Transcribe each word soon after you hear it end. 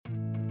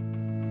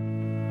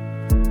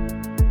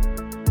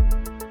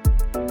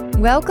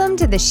Welcome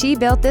to the She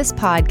Built This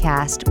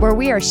podcast, where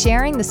we are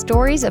sharing the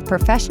stories of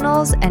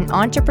professionals and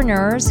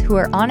entrepreneurs who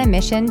are on a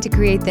mission to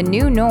create the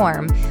new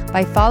norm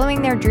by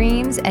following their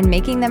dreams and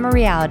making them a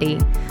reality.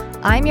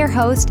 I'm your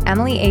host,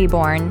 Emily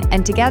Aborn,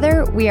 and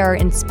together we are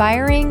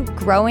inspiring,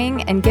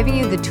 growing, and giving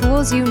you the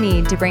tools you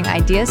need to bring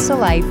ideas to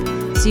life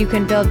so you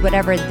can build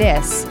whatever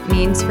this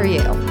means for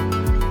you.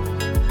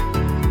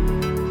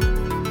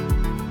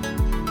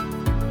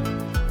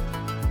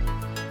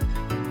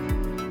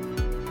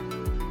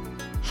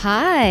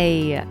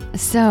 Hi.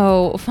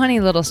 So,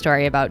 funny little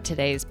story about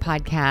today's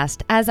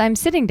podcast. As I'm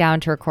sitting down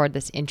to record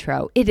this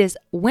intro, it is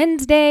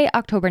Wednesday,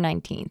 October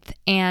 19th,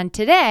 and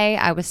today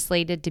I was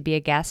slated to be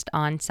a guest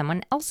on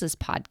someone else's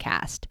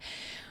podcast.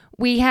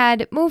 We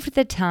had moved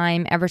the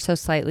time ever so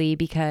slightly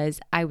because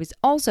I was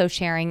also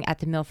sharing at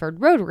the Milford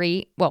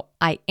Rotary. Well,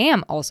 I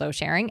am also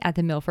sharing at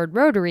the Milford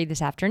Rotary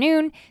this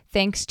afternoon,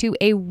 thanks to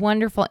a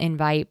wonderful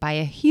invite by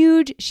a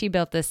huge She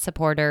Built This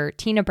supporter,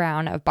 Tina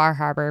Brown of Bar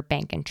Harbor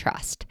Bank and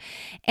Trust.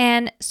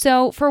 And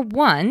so for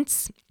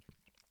once,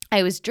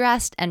 I was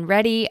dressed and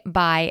ready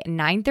by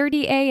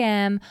 9:30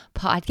 a.m.,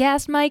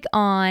 podcast mic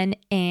on,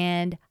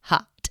 and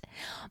hot.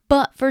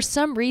 But for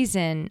some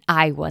reason,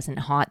 I wasn't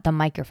hot. The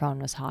microphone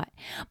was hot.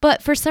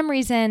 But for some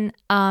reason,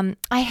 I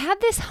had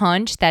this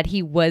hunch that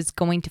he was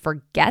going to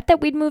forget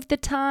that we'd moved the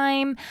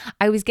time.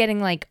 I was getting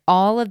like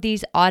all of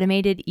these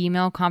automated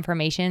email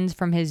confirmations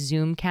from his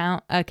Zoom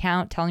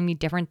account telling me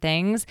different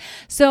things.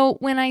 So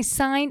when I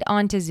signed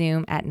on to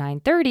Zoom at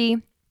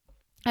 9:30,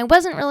 I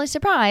wasn't really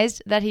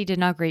surprised that he did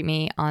not greet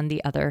me on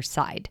the other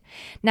side.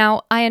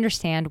 Now, I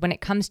understand when it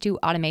comes to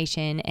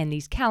automation and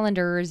these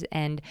calendars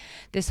and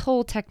this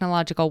whole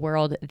technological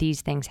world,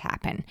 these things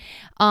happen.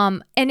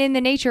 And in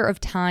the nature of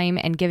time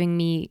and giving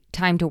me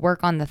time to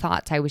work on the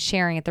thoughts I was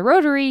sharing at the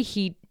Rotary,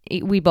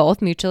 we both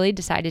mutually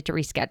decided to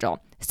reschedule.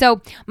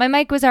 So my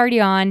mic was already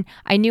on.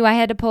 I knew I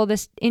had to pull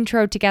this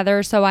intro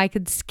together so I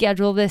could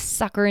schedule this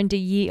sucker into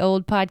ye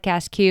old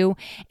podcast queue.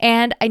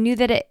 And I knew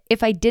that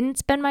if I didn't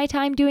spend my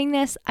time doing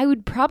this, I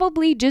would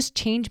probably just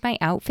change my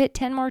outfit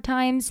 10 more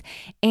times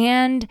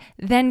and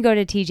then go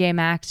to TJ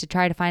Maxx to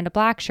try to find a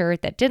black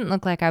shirt that didn't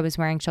look like I was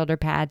wearing shoulder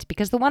pads,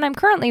 because the one I'm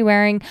currently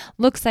wearing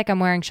looks like I'm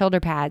wearing shoulder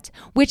pads,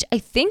 which I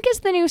think is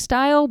the new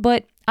style,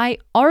 but I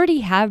already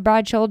have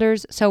broad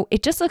shoulders, so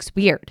it just looks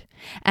weird.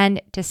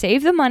 And to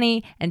save the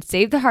money and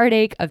save the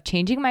heartache of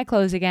changing my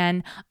clothes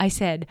again, I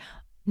said,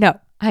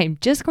 no, I'm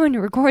just going to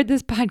record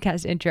this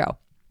podcast intro.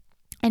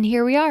 And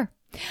here we are.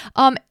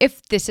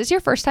 If this is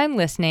your first time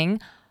listening,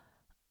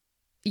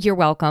 you're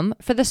welcome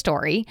for the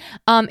story.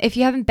 If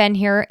you haven't been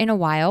here in a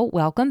while,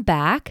 welcome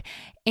back.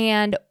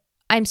 And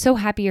I'm so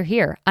happy you're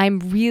here. I'm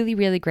really,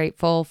 really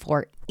grateful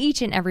for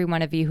each and every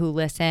one of you who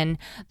listen,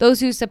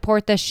 those who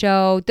support the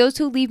show, those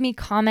who leave me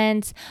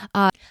comments,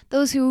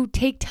 those who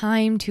take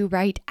time to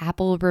write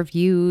Apple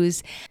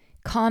reviews,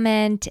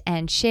 comment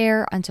and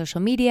share on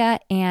social media,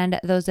 and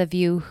those of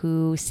you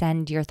who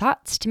send your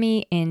thoughts to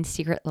me in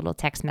secret little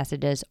text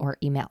messages or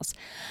emails.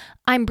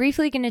 I'm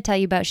briefly going to tell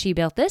you about She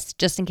Built This,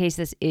 just in case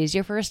this is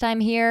your first time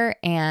here,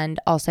 and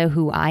also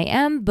who I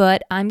am,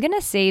 but I'm going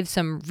to save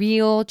some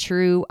real,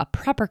 true, a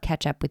proper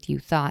catch-up with you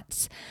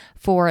thoughts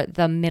for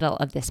the middle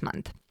of this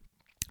month.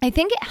 I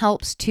think it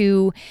helps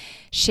to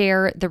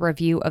share the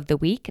review of the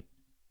week.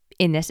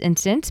 In this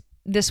instance,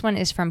 this one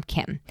is from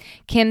Kim.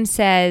 Kim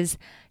says,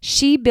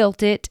 "She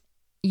built it.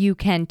 You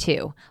can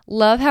too.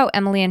 Love how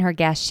Emily and her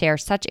guests share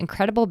such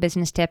incredible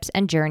business tips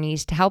and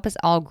journeys to help us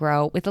all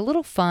grow with a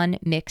little fun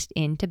mixed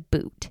in to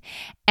boot."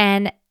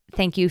 And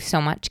thank you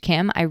so much,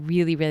 Kim. I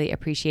really, really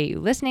appreciate you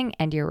listening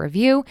and your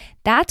review.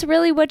 That's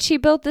really what She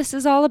Built This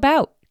is all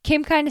about.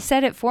 Kim kind of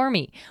said it for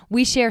me.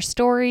 We share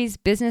stories,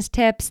 business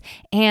tips,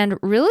 and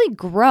really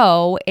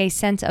grow a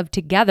sense of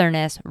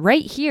togetherness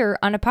right here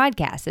on a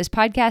podcast. This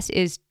podcast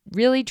is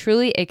really,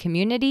 truly a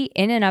community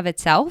in and of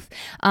itself.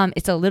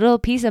 It's a little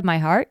piece of my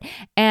heart,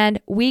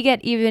 and we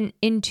get even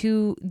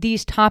into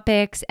these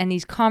topics and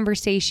these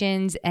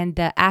conversations and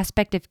the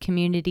aspect of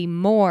community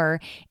more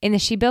in the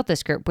She Built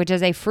This group, which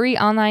is a free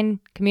online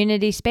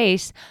community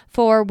space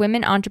for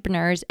women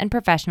entrepreneurs and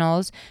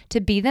professionals to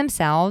be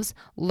themselves,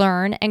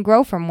 learn, and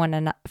grow from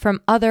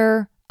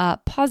other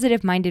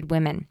positive-minded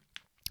women.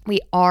 We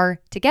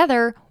are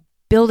together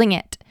building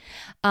it.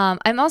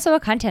 I'm also a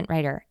content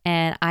writer,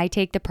 and I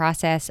take the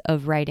process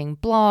of writing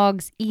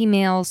blogs,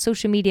 emails,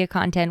 social media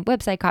content,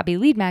 website copy,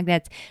 lead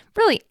magnets,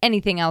 really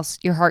anything else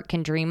your heart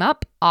can dream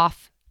up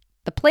off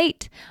the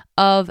plate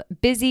of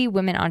busy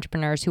women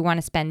entrepreneurs who want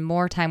to spend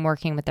more time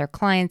working with their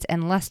clients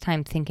and less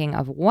time thinking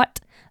of what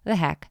the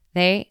heck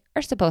they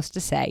are supposed to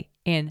say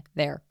in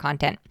their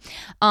content.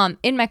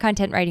 In my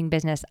content writing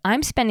business,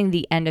 I'm spending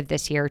the end of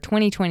this year,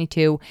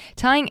 2022,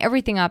 tying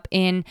everything up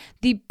in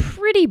the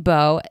pretty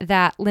bow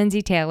that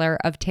Lindsay Taylor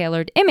of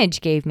Tailored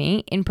Image gave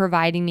me in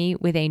providing me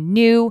with a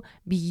new,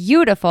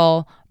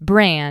 beautiful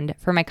brand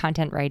for my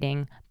content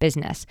writing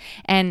business.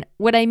 And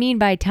what I mean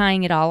by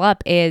tying it all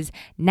up is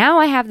now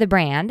I have the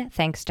brand,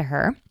 thanks to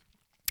her.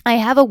 I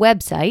have a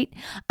website.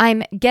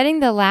 I'm getting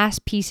the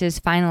last pieces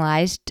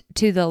finalized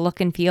to the look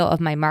and feel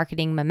of my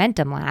marketing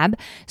momentum lab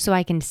so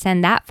I can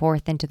send that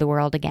forth into the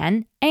world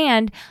again.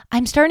 And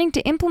I'm starting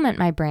to implement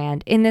my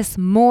brand in this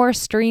more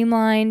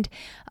streamlined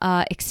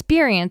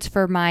experience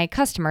for my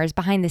customers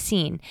behind the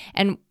scene.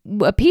 And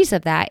a piece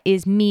of that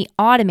is me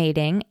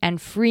automating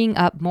and freeing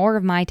up more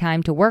of my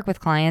time to work with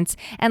clients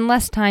and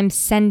less time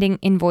sending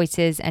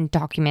invoices and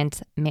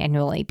documents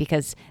manually,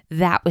 because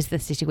that was the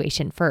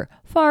situation for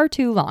far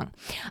too long.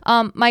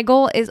 My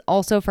goal is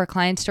also for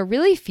clients to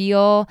really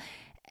feel,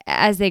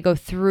 as they go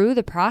through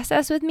the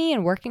process with me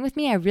and working with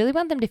me, I really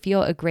want them to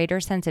feel a greater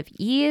sense of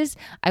ease.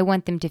 I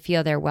want them to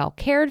feel they're well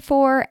cared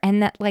for,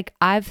 and that like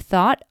I've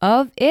thought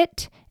of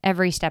it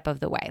every step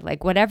of the way.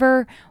 Like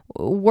whatever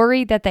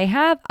worry that they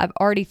have, I've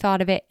already thought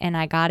of it and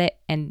I got it,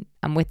 and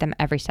I'm with them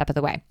every step of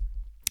the way.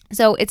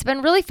 So it's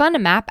been really fun to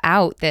map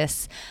out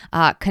this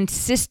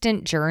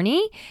consistent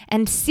journey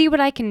and see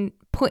what I can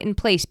put in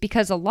place,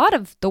 because a lot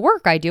of the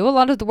work I do, a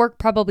lot of the work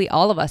probably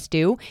all of us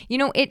do,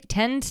 it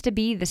tends to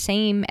be the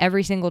same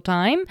every single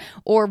time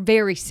or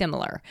very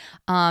similar.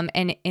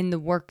 And in the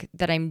work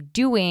that I'm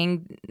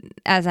doing,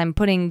 as I'm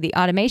putting the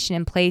automation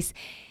in place,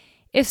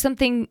 if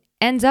something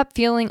ends up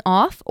feeling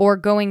off or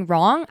going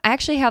wrong, I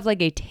actually have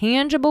like a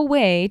tangible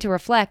way to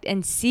reflect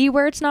and see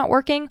where it's not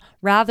working,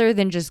 rather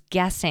than just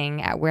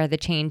guessing at where the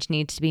change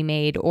needs to be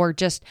made, or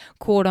just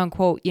quote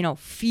unquote,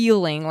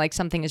 feeling like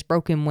something is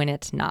broken when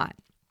it's not.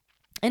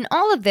 And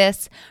all of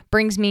this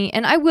brings me,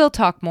 and I will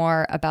talk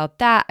more about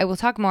that. I will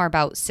talk more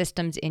about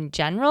systems in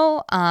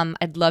general.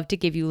 I'd love to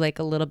give you like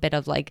a little bit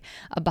of like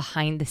a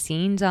behind the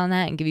scenes on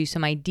that and give you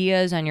some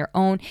ideas on your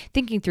own,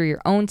 thinking through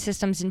your own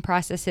systems and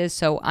processes.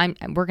 So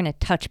we're going to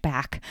touch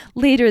back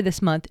later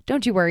this month.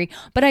 Don't you worry.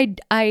 But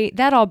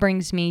that all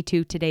brings me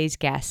to today's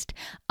guest,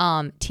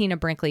 Tina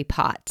Brinkley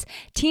Potts.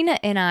 Tina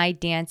and I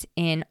dance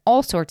in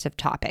all sorts of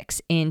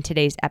topics in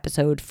today's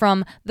episode,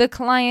 from the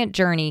client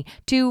journey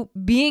to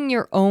being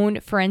your own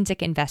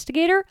forensic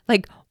investigator.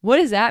 Like, what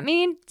does that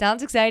mean?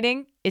 Sounds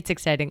exciting. It's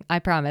exciting, I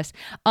promise.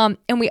 And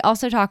we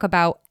also talk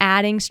about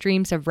adding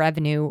streams of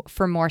revenue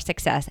for more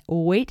success.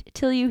 Wait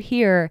till you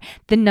hear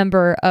the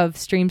number of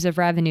streams of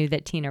revenue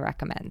that Tina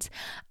recommends.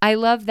 I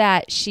love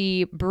that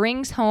she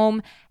brings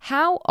home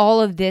how all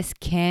of this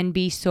can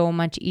be so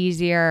much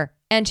easier.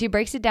 And she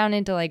breaks it down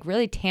into like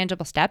really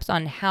tangible steps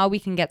on how we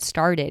can get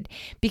started,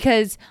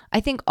 because I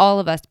think all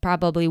of us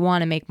probably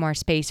want to make more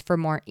space for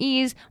more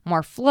ease,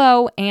 more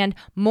flow, and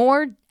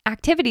more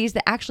activities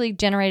that actually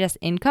generate us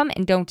income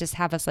and don't just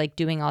have us like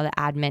doing all the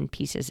admin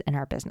pieces in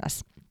our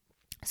business.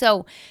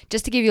 So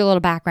just to give you a little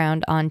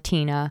background on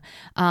Tina,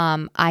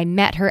 I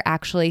met her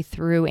actually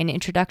through an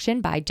introduction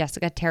by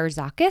Jessica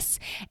Terzakis,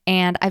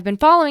 and I've been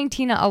following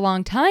Tina a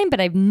long time, but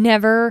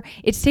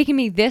it's taken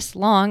me this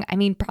long,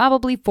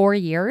 probably 4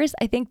 years,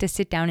 I think, to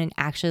sit down and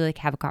actually like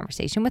have a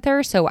conversation with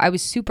her. So I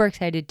was super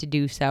excited to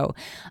do so.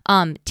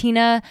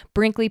 Tina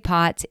Brinkley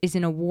Potts is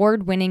an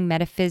award-winning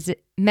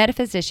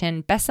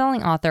metaphysician,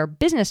 best-selling author,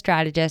 business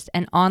strategist,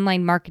 and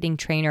online marketing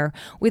trainer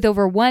with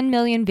over 1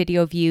 million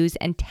video views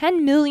and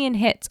 10 million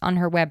hits on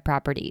her web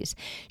properties.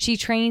 She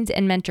trains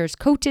and mentors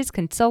coaches,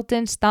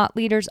 consultants, thought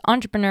leaders,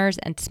 entrepreneurs,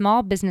 and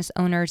small business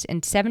owners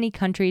in 70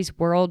 countries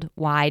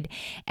worldwide,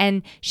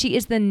 and she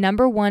is the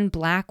 #1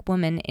 Black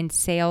woman in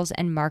sales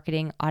and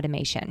marketing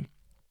automation.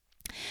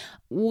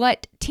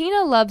 What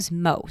Tina loves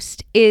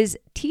most is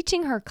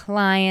teaching her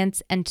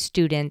clients and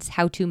students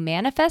how to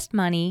manifest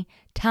money,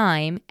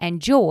 time,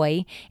 and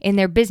joy in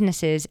their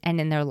businesses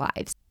and in their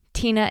lives.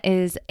 Tina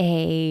is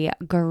a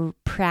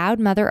proud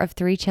mother of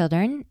 3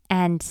 children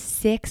and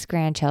 6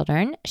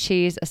 grandchildren.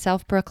 She's a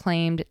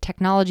self-proclaimed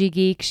technology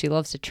geek. She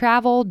loves to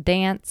travel,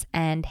 dance,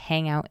 and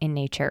hang out in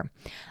nature.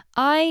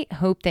 I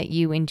hope that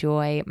you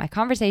enjoy my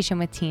conversation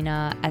with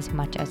Tina as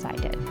much as I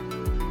did.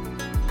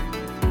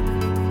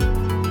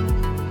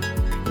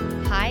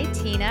 Hi,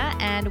 Tina,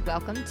 and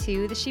welcome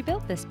to the She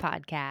Built This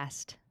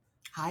podcast.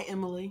 Hi,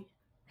 Emily.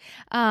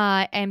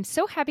 I'm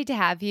so happy to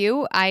have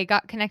you. I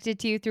got connected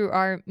to you through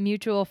our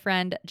mutual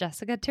friend,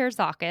 Jessica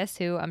Terzakis,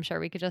 who I'm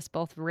sure we could just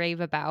both rave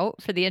about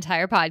for the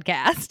entire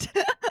podcast.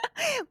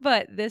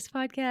 But this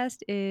podcast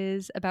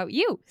is about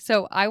you.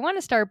 So I want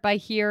to start by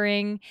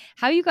hearing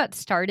how you got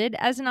started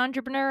as an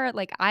entrepreneur.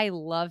 Like, I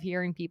love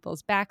hearing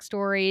people's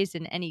backstories,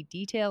 and any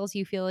details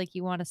you feel like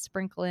you want to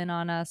sprinkle in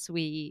on us.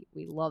 We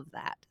love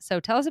that. So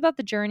tell us about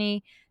the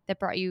journey that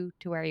brought you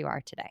to where you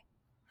are today.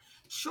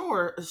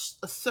 Sure.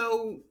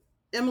 So,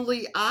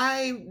 Emily,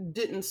 I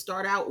didn't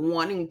start out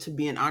wanting to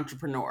be an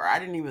entrepreneur. I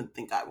didn't even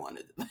think I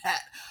wanted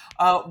that.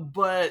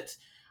 But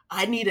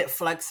I needed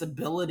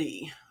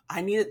flexibility.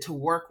 I needed to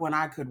work when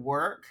I could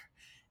work.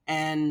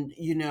 And,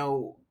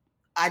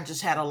 I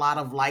just had a lot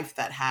of life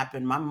that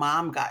happened. My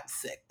mom got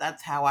sick.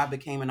 That's how I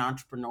became an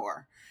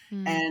entrepreneur.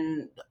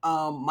 And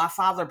my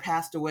father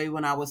passed away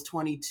when I was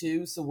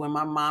 22. So when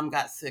my mom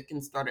got sick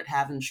and started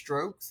having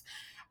strokes,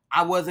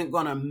 I wasn't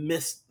going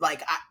to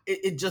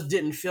it just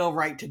didn't feel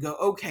right to go,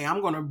 okay,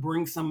 I'm going to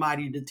bring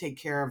somebody to take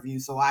care of you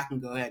so I can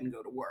go ahead and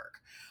go to work.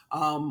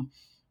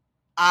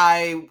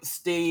 I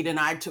stayed and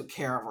I took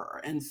care of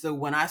her. And so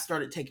when I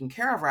started taking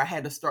care of her, I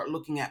had to start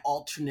looking at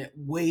alternate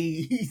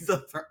ways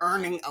of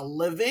earning a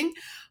living,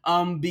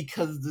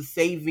 because the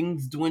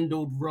savings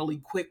dwindled really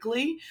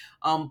quickly.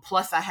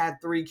 Plus, I had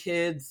 3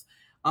 kids,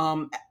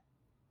 um,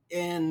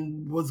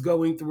 and was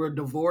going through a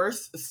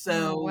divorce. Oh,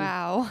 So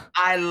wow.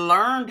 I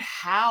learned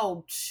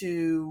how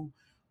to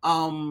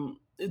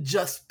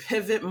just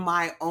pivot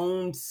my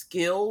own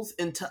skills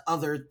into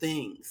other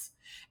things.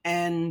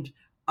 And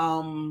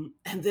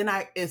then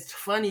it's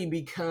funny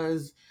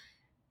because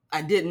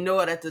I didn't know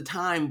it at the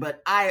time,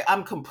 but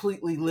I'm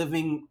completely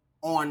living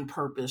on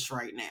purpose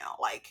right now.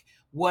 Like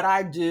what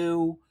I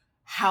do,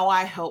 how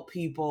I help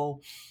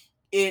people,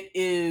 it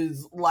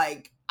is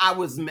like I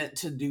was meant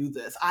to do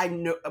this. I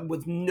know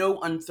with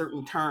no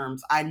uncertain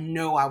terms, I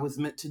know I was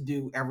meant to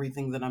do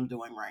everything that I'm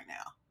doing right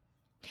now.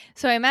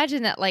 So I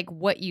imagine that like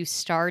what you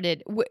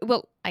started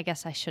well, I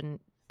guess I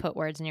shouldn't put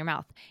words in your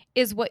mouth.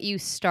 Is what you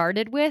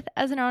started with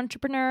as an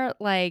entrepreneur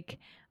like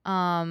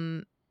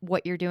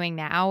what you're doing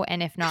now,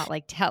 and if not,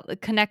 like tell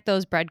connect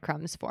those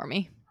breadcrumbs for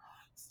me.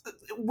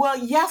 Well,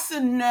 yes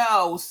and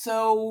no.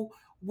 So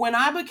when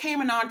I became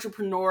an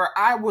entrepreneur,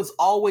 I was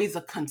always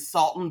a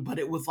consultant, but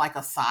it was like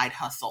a side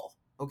hustle.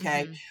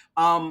 Okay.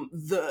 Mhm.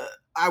 The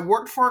I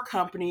worked for a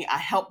company, I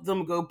helped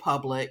them go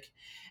public,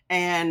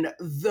 and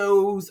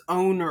those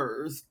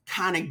owners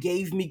kind of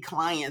gave me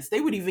clients. They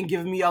would even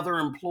give me other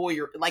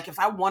employer. Like if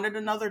I wanted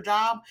another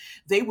job,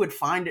 they would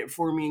find it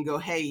for me and go,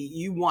 "Hey,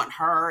 you want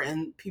her?"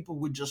 And people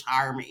would just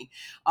hire me.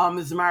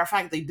 As a matter of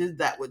fact, they did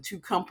that with 2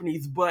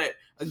 companies, but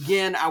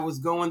again, I was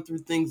going through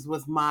things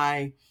with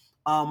my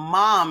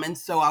mom, and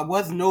so I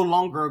was no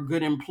longer a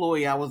good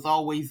employee. I was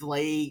always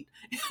late,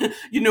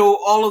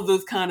 all of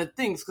those kind of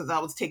things because I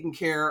was taking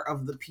care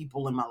of the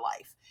people in my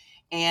life.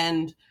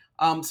 And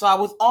so I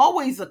was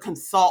always a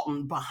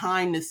consultant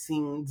behind the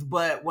scenes.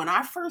 But when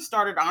I first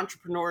started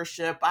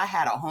entrepreneurship, I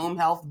had a home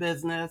health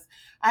business,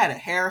 I had a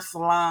hair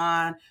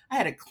salon, I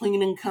had a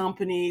cleaning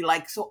company.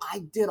 Like, so I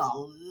did a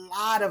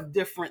lot of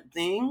different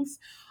things.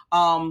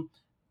 Um,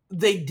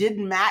 they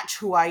didn't match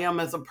who I am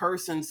as a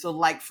person. So,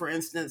 like, for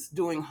instance,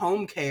 doing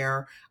home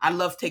care, I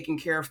love taking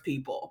care of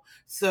people.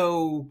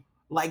 So,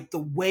 like, the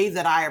way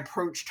that I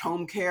approached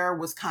home care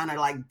was kind of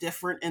like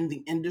different in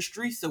the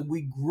industry. So,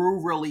 we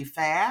grew really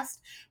fast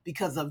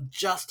because of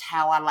just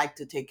how I like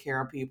to take care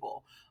of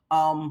people.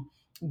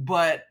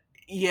 But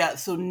yeah,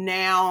 so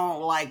now,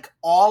 like,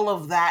 all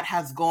of that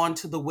has gone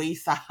to the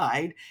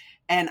wayside,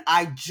 and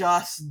I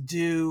just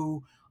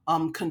do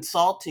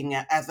consulting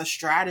as a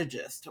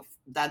strategist.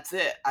 That's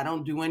it. I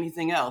don't do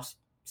anything else.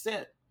 That's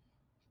it.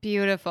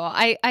 Beautiful.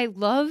 I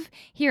love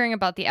hearing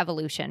about the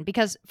evolution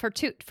because for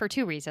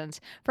two reasons.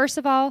 First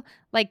of all,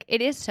 like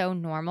it is so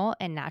normal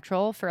and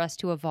natural for us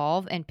to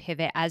evolve and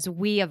pivot as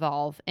we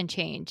evolve and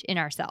change in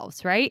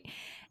ourselves, right?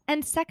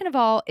 And second of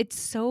all, it's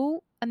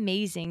so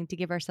amazing to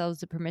give ourselves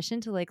the permission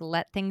to like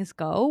let things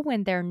go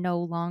when they're no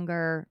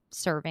longer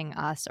serving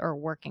us or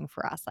working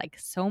for us. Like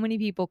so many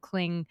people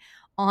cling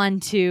on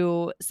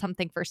to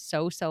something for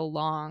so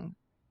long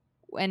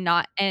and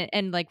not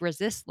and like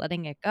resist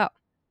letting it go.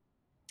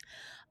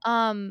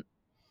 Um,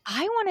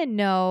 I wanna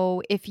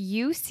know if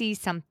you see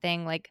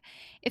something like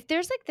if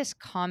there's, like, this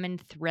common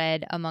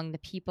thread among the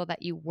people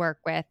that you work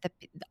with,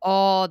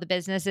 all the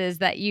businesses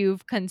that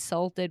you've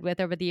consulted with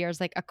over the years,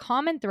 like, a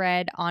common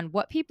thread on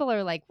what people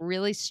are, like,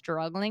 really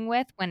struggling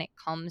with when it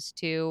comes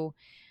to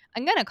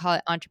I'm gonna call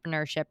it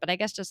entrepreneurship, but I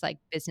guess just, like,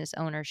 business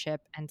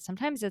ownership, and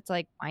sometimes it's,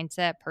 like,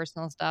 mindset,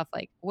 personal stuff,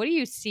 like, what do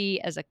you see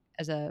as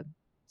a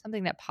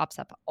something that pops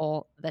up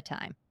all the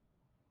time?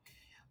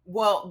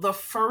 Well, the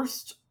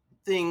first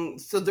thing,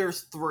 so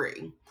there's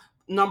three.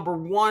 Number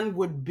one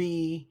would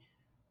be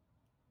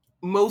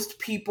most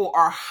people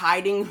are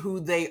hiding who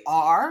they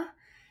are,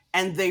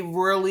 and they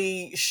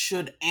really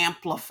should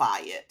amplify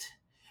it.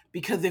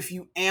 Because if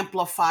you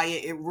amplify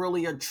it, it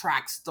really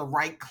attracts the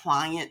right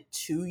client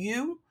to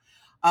you.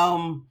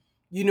 Um,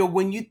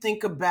 when you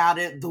think about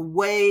it, the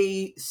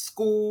way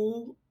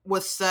school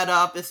was set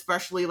up,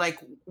 especially like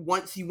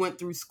once you went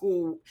through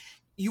school,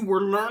 you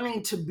were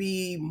learning to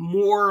be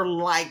more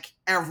like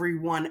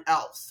everyone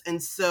else.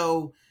 And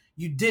so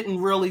you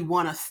didn't really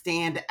want to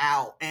stand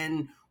out.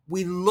 And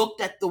we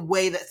looked at the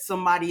way that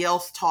somebody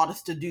else taught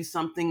us to do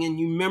something and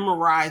you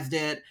memorized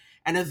it.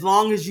 And as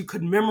long as you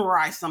could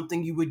memorize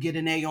something, you would get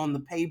an A on the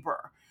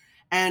paper.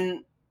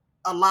 And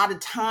a lot of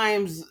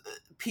times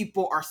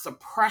people are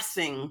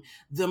suppressing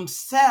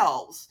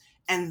themselves.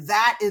 And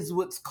that is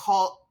what's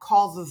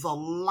causes a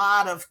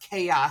lot of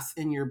chaos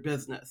in your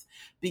business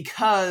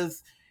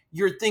because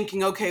you're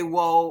thinking, okay,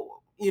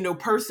 well,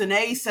 person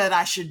A said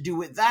I should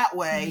do it that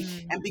way.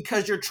 Mm. And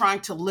because you're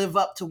trying to live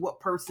up to what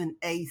person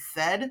A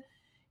said,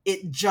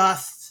 it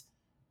just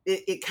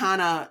it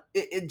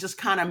just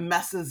kind of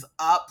messes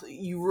up.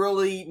 You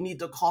really need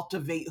to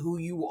cultivate who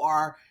you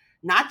are,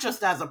 not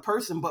just as a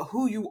person, but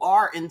who you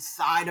are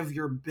inside of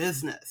your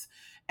business.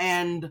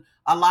 And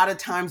a lot of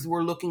times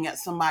we're looking at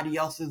somebody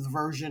else's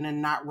version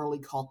and not really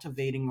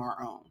cultivating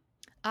our own.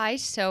 I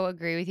so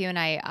agree with you, and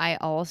I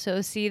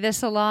also see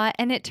this a lot,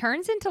 and it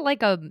turns into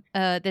like a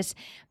this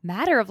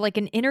matter of like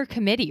an inner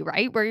committee,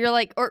 right? Where you're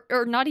like,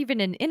 or not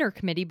even an inner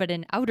committee, but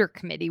an outer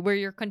committee, where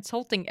you're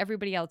consulting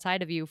everybody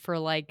outside of you for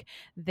like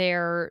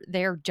their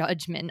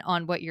judgment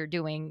on what you're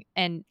doing,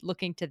 and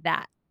looking to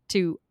that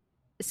to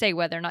say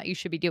whether or not you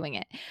should be doing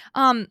it.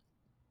 Um,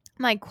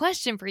 my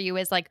question for you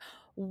is like,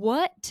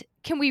 what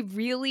can we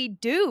really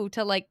do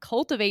to like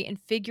cultivate and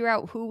figure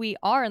out who we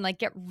are and like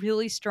get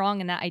really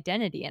strong in that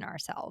identity in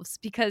ourselves?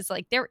 Because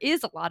like there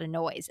is a lot of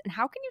noise, and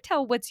how can you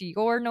tell what's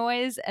your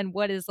noise and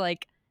what is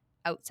like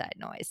outside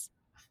noise?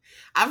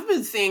 I've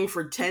been saying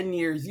for 10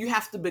 years, you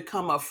have to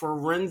become a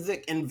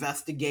forensic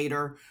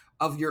investigator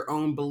of your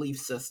own belief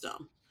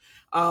system.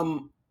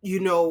 You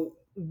know,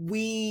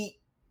 we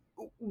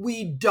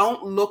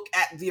don't look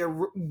at the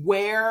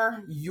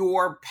where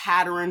your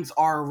patterns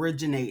are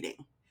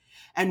originating.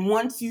 And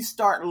once you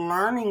start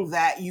learning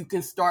that, you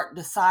can start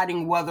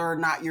deciding whether or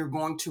not you're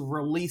going to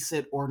release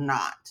it or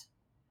not.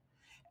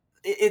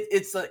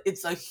 It's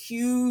a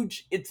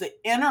huge, it's an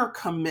inner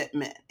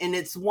commitment, and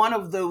it's one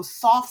of those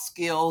soft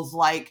skills.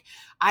 Like,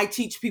 I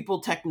teach people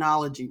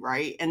technology,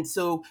 right? And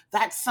so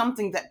that's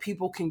something that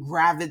people can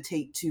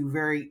gravitate to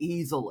very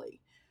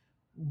easily.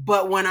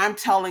 But when I'm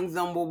telling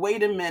them, well,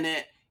 wait a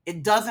minute,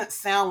 it doesn't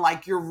sound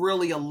like you're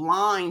really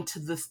aligned to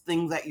this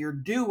thing that you're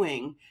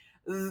doing,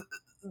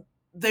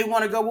 they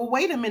want to go, well,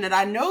 wait a minute,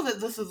 I know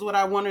that this is what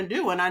I want to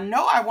do. And I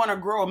know I want to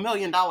grow $1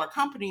 million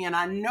company. And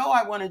I know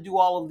I want to do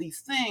all of these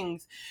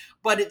things.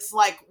 But it's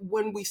like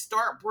when we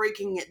start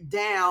breaking it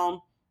down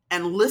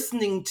and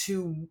listening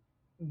to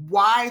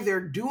why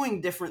they're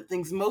doing different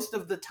things, most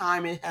of the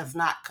time it has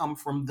not come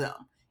from them.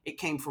 It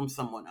came from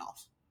someone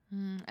else.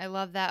 I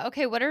love that.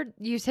 Okay, what are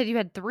you said you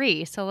had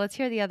three, so let's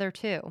hear the other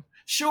two.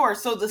 Sure.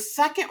 So the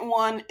second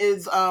one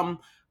is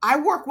I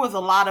work with a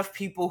lot of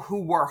people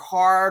who were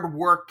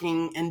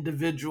hardworking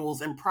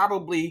individuals and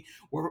probably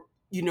were,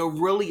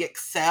 really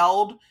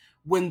excelled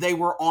when they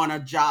were on a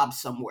job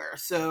somewhere.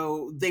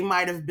 So they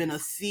might have been a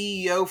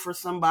CEO for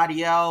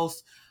somebody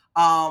else.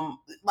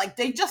 Like,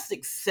 they just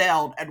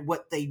excelled at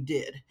what they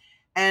did.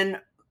 And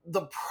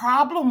the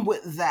problem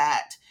with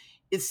that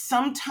is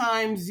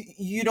sometimes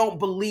you don't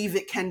believe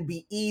it can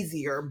be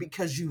easier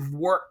because you've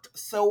worked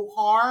so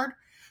hard.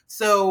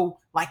 So,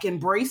 like,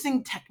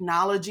 embracing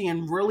technology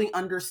and really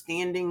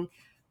understanding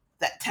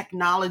that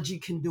technology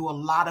can do a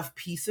lot of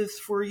pieces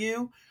for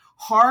you.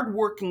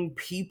 Hardworking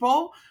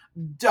people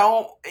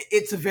don't,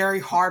 it's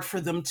very hard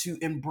for them to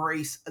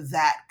embrace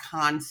that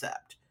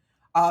concept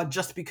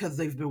just because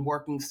they've been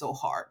working so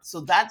hard.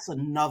 So, that's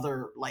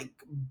another like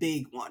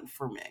big one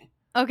for me.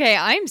 Okay,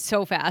 I'm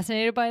so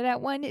fascinated by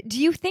that one.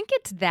 Do you think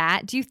it's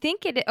that? Do you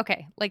think it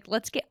okay, like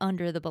let's get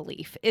under the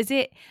belief. Is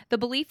it the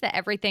belief that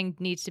everything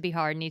needs to be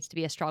hard, needs to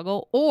be a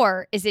struggle,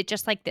 or is it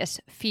just like this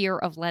fear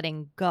of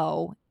letting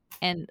go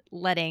and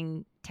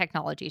letting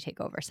technology take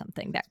over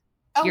something that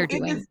Oh, you're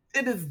doing?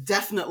 it is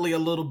definitely a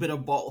little bit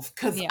of both,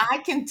 because Yeah. I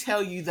can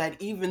tell you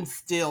that even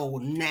still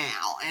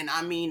now, and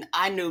I mean,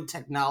 I know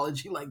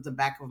technology like the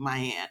back of my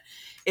hand.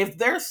 If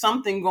there's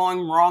something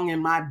going wrong in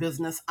my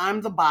business,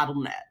 I'm the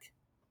bottleneck,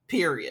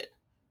 period,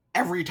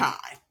 every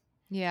time.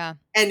 Yeah.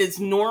 And it's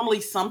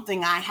normally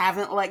something I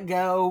haven't let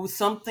go,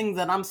 something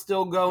that I'm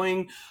still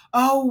going,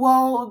 oh,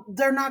 well,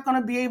 they're not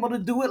going to be able to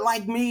do it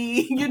like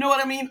me. You know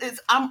what I mean?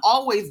 I'm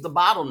always the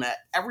bottleneck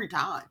every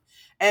time.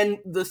 And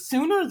the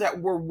sooner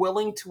that we're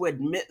willing to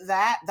admit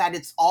that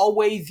it's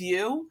always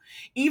you,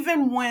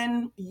 even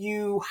when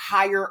you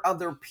hire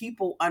other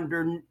people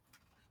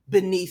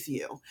beneath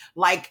you,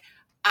 like,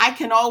 I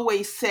can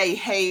always say,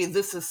 hey,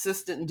 this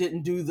assistant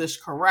didn't do this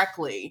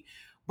correctly.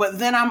 But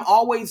then I'm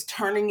always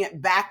turning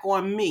it back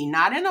on me,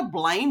 not in a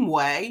blame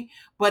way,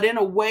 but in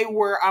a way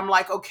where I'm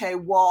like, okay,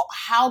 well,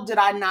 how did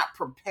I not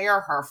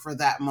prepare her for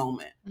that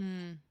moment?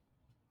 Mm.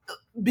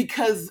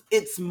 Because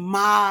it's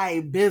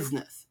my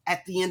business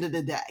at the end of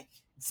the day.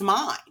 It's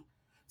mine.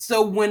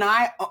 So when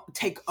I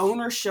take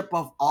ownership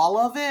of all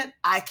of it,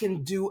 I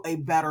can do a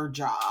better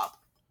job.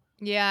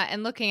 Yeah,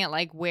 and looking at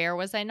like where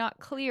was I not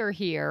clear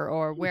here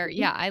or where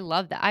yeah, I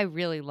love that. I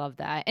really love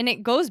that. And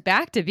it goes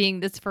back to being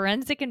this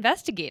forensic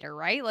investigator,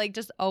 right? Like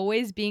just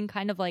always being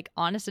kind of like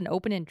honest and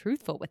open and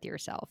truthful with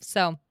yourself.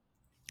 So, all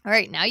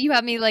right, now you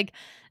have me like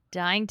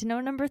dying to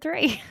know number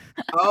 3.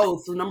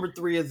 Oh, so number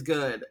 3 is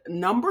good.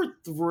 Number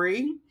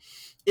 3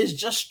 is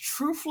just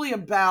truthfully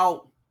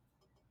about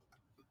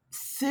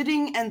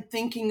sitting and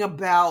thinking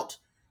about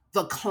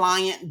the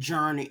client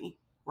journey,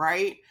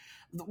 right?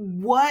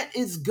 What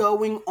is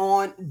going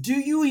on? Do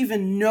you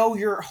even know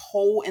your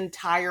whole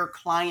entire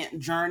client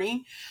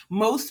journey?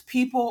 Most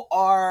people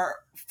are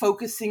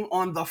focusing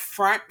on the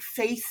front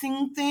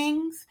facing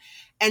things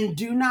and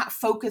do not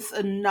focus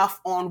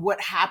enough on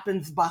what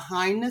happens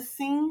behind the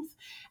scenes.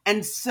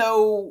 And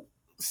so,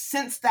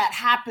 since that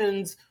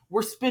happens,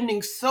 we're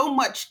spending so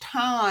much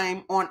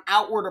time on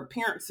outward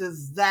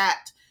appearances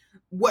that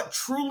what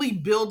truly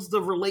builds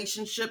the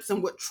relationships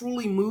and what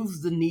truly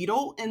moves the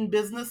needle in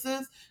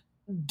businesses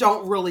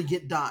don't really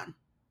get done.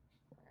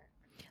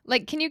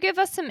 Like, can you give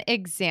us some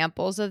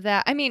examples of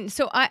that? I mean,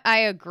 so I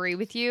agree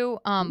with you,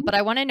 but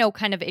I want to know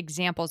kind of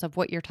examples of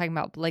what you're talking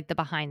about, like the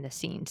behind the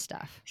scenes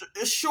stuff.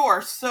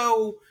 Sure.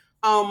 So,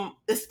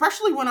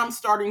 especially when I'm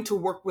starting to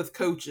work with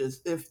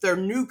coaches, if they're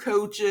new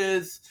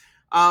coaches,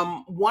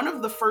 one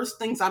of the first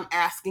things I'm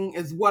asking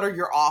is, what are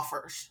your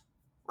offers?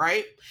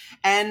 Right.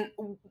 And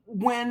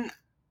when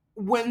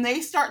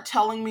they start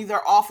telling me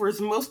their offers,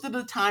 most of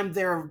the time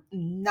they're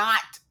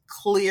not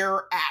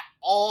clear at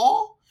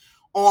all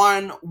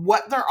on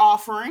what they're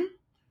offering,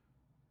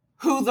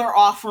 who they're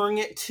offering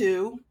it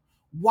to,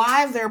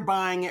 why they're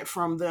buying it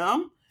from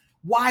them,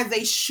 why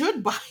they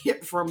should buy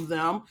it from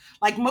them.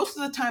 Like, most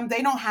of the time,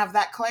 they don't have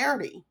that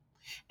clarity.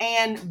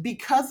 And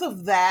because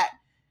of that,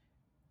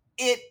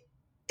 it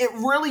it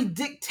really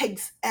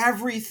dictates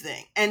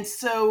everything. And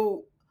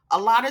so a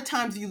lot of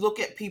times you look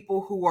at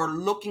people who are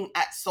looking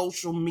at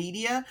social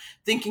media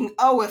thinking,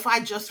 "Oh, if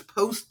I just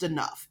post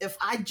enough, if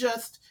I'm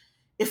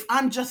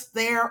just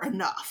there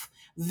enough,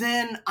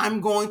 then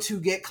I'm going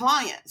to get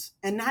clients."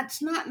 And that's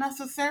not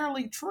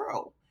necessarily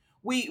true.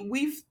 We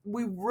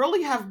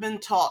really have been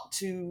taught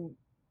to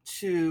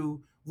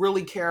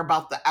really care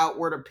about the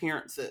outward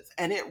appearances,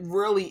 and it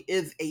really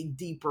is a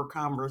deeper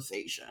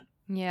conversation.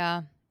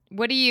 Yeah.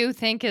 What do you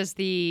think is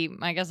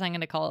I guess I'm going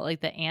to call it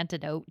like the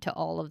antidote to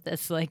all of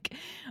this, like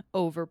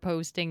over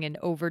posting and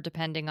over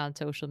depending on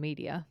social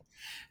media?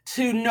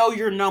 To know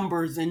your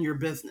numbers in your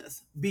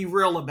business. Be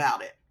real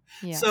about it.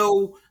 Yeah.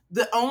 So,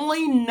 the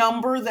only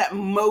number that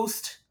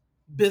most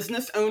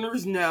business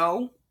owners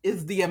know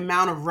is the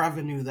amount of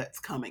revenue that's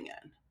coming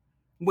in.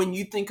 When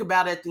you think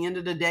about it, at the end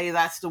of the day,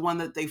 that's the one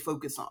that they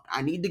focus on.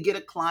 I need to get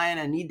a client.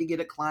 I need to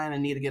get a client. I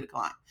need to get a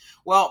client.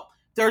 Well,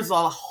 there's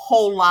a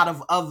whole lot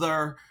of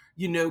other,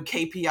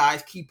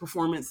 KPIs, key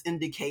performance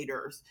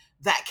indicators,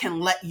 that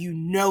can let you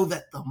know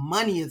that the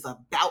money is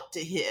about to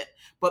hit.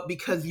 But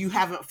because you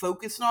haven't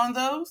focused on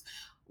those,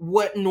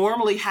 what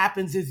normally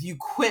happens is you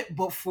quit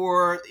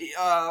before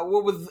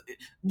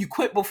you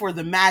quit before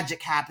the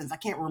magic happens. I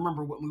can't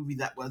remember what movie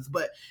that was,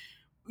 but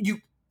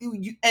you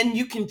and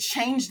you can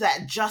change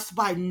that just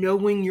by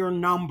knowing your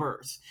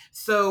numbers.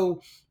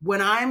 So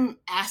when I'm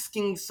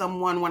asking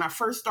someone, when I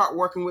first start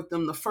working with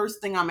them, the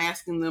first thing I'm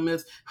asking them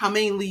is, how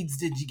many leads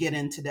did you get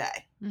in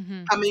today?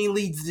 Mm-hmm. How many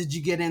leads did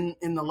you get in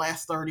the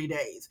last 30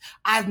 days?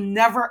 I've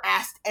never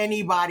asked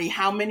anybody,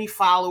 how many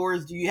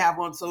followers do you have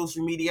on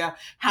social media?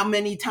 How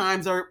many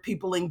times are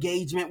people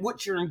engagement?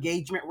 What's your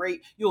engagement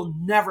rate? You'll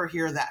never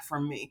hear that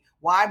from me.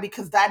 Why?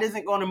 Because that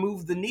isn't going to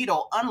move the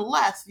needle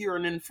unless you're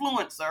an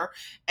influencer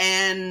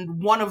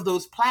and one of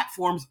those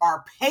platforms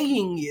are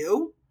paying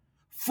you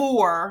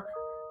for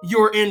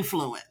your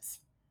influence.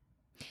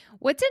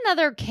 What's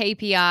another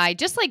KPI?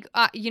 Just like,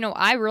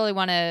 I really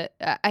want to,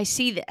 I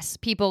see this.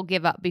 People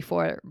give up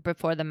before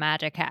the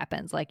magic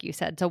happens, like you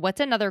said. So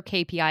what's another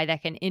KPI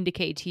that can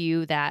indicate to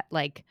you that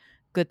like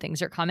good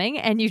things are coming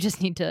and you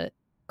just need to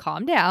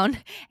calm down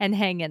and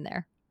hang in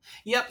there?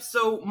 Yep.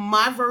 So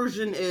my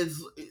version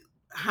is,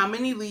 how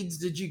many leads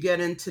did you get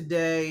in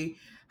today?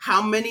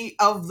 How many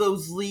of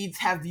those leads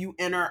have you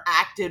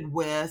interacted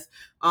with?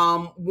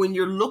 When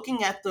you're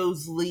looking at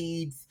those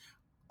leads,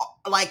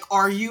 like,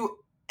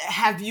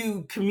 have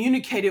you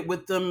communicated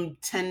with them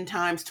 10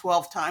 times,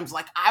 12 times?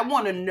 Like, I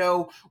want to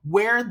know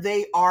where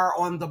they are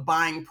on the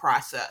buying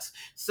process.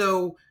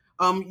 So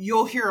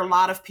you'll hear a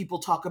lot of people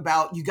talk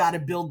about, you got to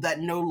build that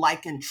know,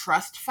 like, and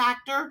trust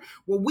factor.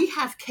 Well, we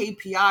have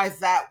KPIs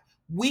that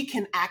we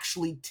can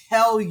actually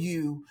tell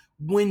you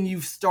when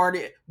you've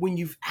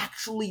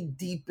actually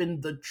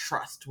deepened the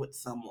trust with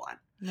someone.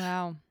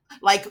 Wow.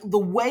 Like, the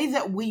way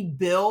that we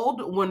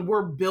build when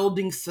we're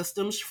building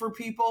systems for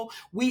people,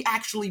 we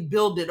actually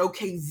build it.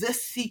 Okay,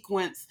 this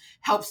sequence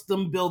helps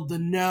them build the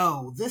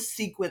know. This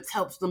sequence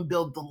helps them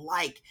build the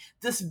like.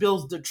 This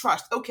builds the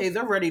trust. Okay,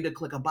 they're ready to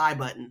click a buy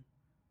button.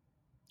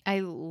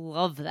 I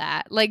love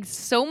that. Like,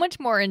 so much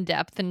more in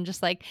depth than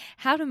just like,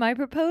 how do my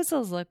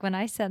proposals look when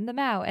I send them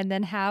out? And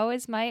then how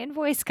is my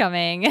invoice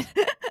coming?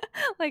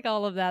 Like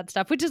all of that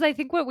stuff, which is, I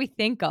think, what we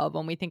think of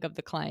when we think of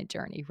the client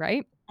journey,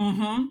 right?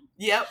 Mm-hmm.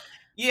 Yep.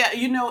 Yeah,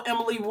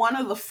 Emily, one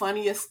of the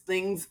funniest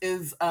things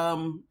is,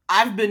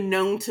 I've been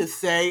known to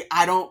say,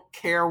 I don't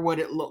care what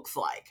it looks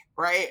like,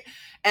 right?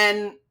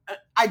 And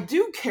I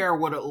do care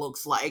what it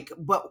looks like,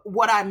 but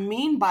what I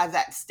mean by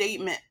that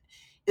statement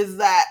is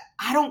that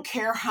I don't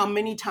care how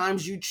many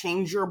times you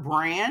change your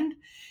brand.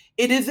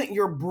 It isn't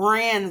your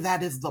brand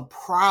that is the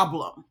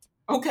problem.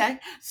 Okay.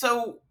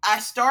 So I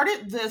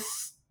started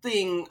this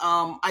thing.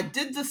 I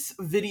did this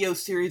video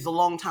series a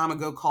long time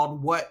ago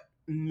called What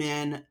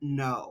Men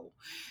Know.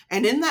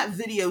 And in that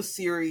video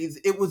series,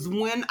 it was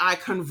when I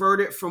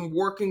converted from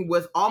working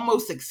with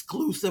almost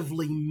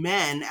exclusively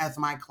men as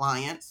my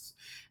clients,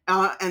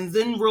 and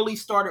then really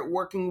started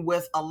working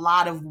with a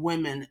lot of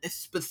women,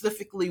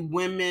 specifically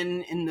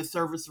women in the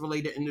service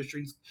related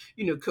industries,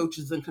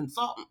 coaches and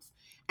consultants.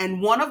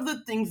 And one of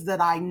the things that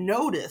I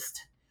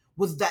noticed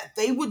was that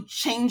they would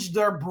change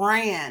their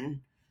brand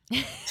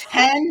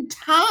 10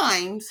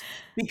 times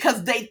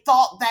because they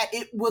thought that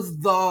it was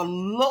the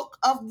look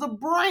of the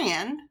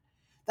brand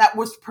that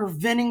was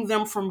preventing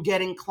them from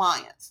getting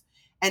clients.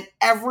 And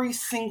every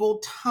single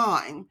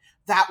time,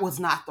 that was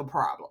not the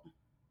problem.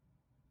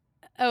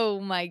 Oh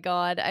my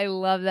God. I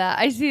love that.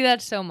 I see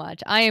that so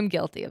much. I am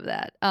guilty of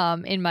that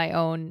in my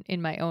own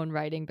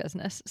writing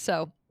business.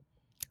 So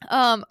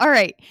all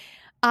right.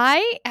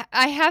 I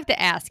have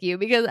to ask you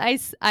because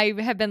I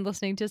have been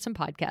listening to some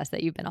podcasts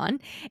that you've been on,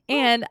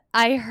 and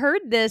I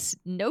heard this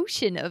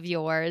notion of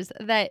yours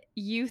that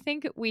you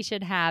think we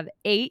should have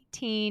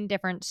 18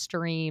 different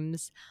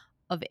streams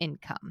of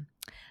income.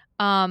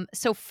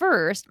 So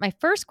first, my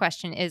first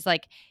question is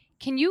like,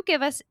 can you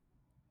give us,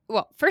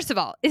 well, first of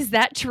all, is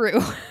that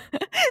true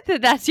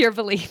that that's your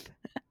belief?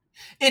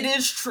 It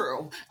is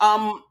true.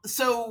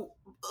 So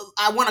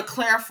I want to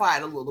clarify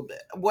it a little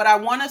bit. What I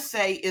want to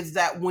say is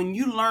that when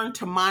you learn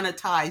to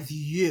monetize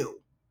you,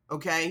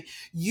 okay,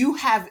 you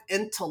have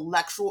an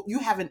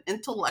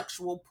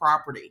intellectual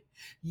property.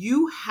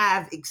 You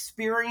have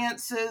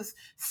experiences,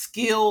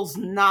 skills,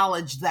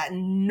 knowledge that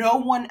no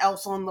one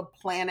else on the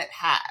planet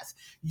has.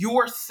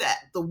 Your set,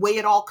 the way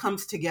it all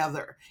comes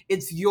together,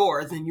 it's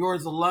yours and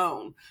yours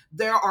alone.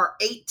 There are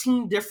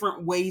 18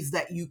 different ways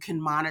that you can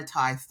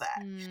monetize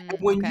that. And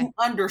when Okay. you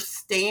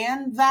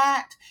understand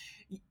that,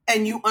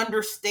 and you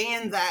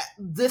understand that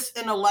this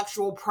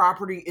intellectual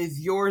property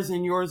is yours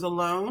and yours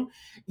alone,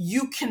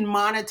 you can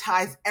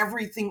monetize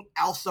everything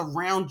else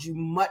around you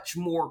much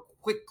more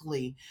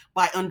quickly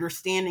by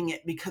understanding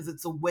it, because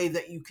it's a way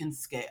that you can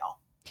scale.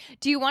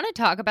 Do you want to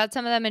talk about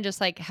some of them and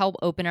just like help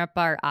open up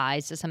our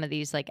eyes to some of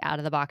these like out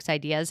of the box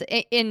ideas?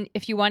 In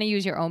if you want to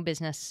use your own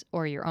business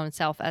or your own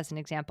self as an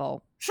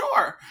example,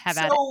 Sure. have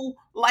at it. So,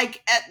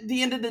 like at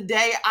the end of the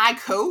day, I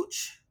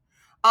coach.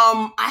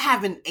 I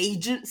have an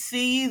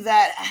agency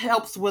that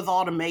helps with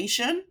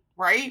automation,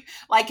 right?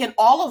 Like, and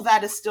all of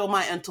that is still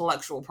my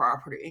intellectual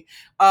property.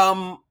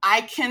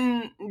 I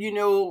can,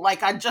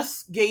 like I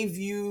just gave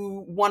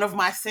you one of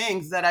my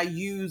sayings that I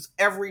use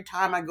every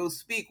time I go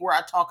speak, where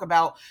I talk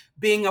about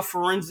being a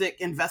forensic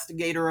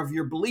investigator of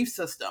your belief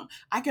system.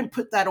 I can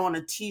put that on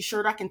a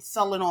t-shirt. I can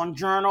sell it on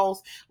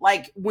journals.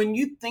 Like, when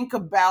you think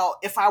about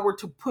if I were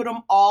to put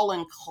them all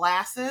in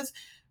classes,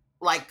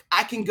 like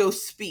I can go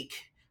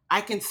speak, I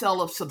can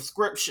sell a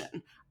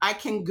subscription, I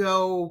can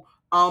go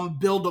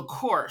build a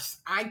course,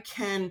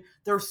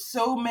 there's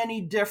so many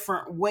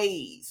different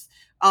ways.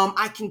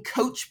 I can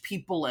coach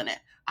people in it,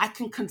 I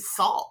can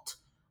consult.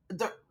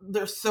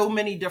 There's so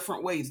many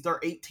different ways. There are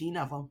 18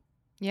 of them.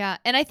 Yeah.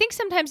 And I think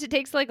sometimes it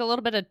takes like a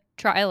little bit of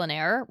trial and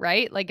error,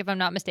 right? Like if I'm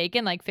not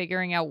mistaken, like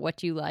figuring out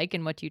what you like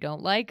and what you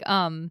don't like.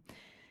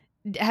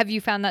 Have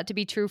you found that to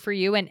be true for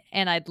you? And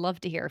I'd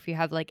love to hear if you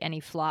have like any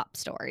flop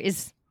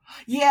stories.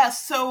 Yeah,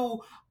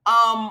 so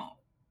um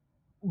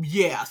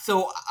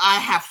so I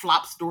have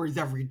flop stories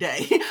every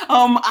day.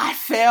 I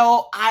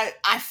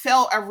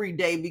fail every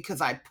day because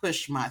I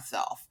push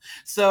myself.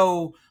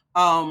 So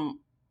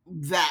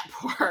that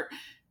part.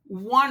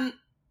 One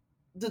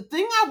The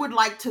thing I would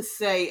like to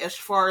say as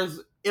far as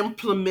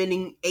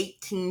implementing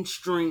 18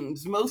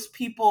 streams, most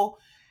people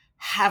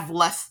have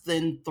less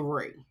than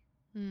 3.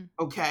 Mm.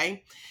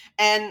 Okay?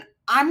 And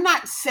I'm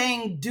not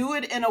saying do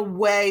it in a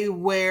way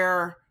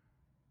where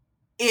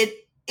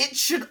it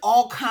should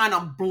all kind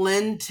of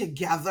blend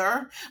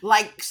together.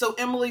 Like, so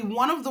Emily,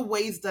 one of the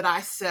ways that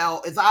I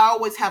sell is I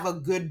always have a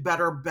good,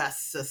 better,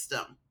 best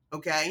system.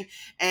 Okay.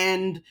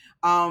 And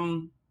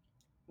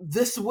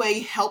this way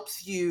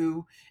helps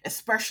you,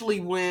 especially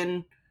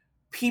when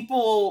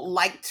people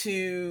like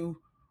to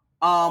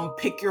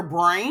pick your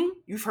brain.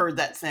 You've heard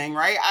that saying,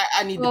 right?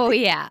 I need to Oh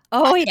pick. yeah.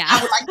 Oh I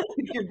yeah. would like to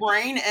pick your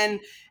brain,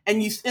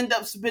 and you end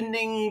up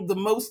spending the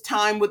most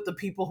time with the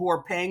people who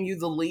are paying you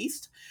the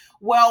least.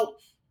 Well,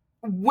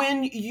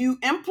 when you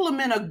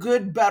implement a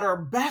good, better,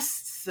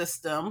 best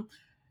system,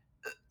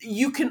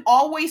 you can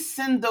always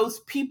send those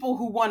people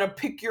who want to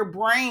pick your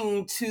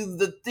brain to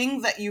the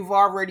things that you've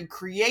already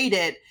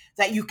created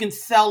that you can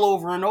sell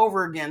over and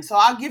over again. So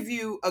I'll give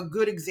you a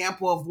good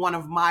example of one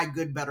of my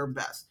good, better,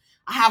 best.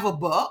 I have a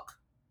book,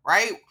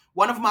 right?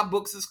 One of my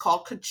books is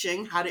called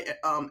Ka-Ching, How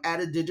to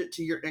Add a Digit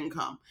to Your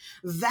Income.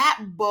 That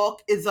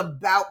book is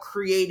about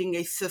creating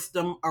a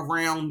system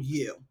around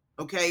you.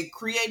 Okay,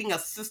 creating a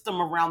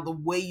system around the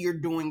way you're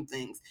doing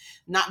things,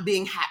 not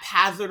being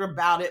haphazard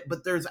about it,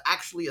 but there's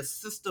actually a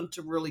system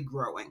to really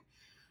growing.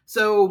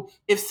 So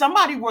if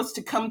somebody was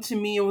to come to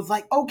me and was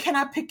like, "Oh, can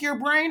I pick your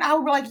brain?" I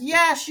would be like,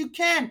 "Yes, you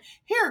can.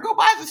 Here, go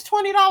buy this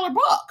 $20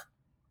 book.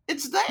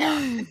 It's there.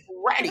 It's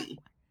ready.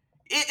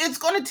 It's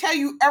going to tell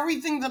you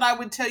everything that I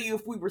would tell you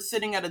if we were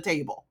sitting at a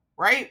table,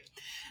 right?"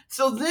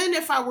 So then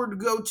if I were to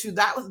go to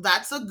that,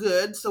 that's a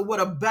good. So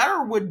what a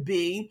better would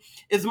be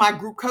is my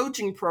group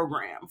coaching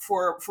program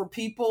for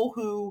people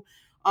who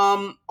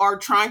are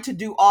trying to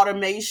do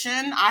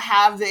automation. I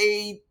have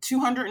a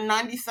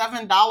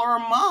 $297 a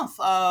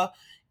month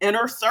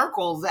inner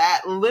circle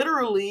that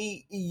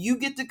literally you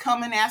get to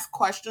come and ask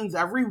questions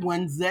every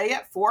Wednesday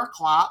at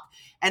 4:00.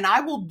 And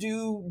I will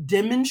do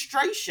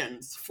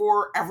demonstrations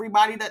for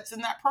everybody that's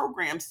in that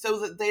program so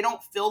that they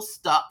don't feel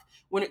stuck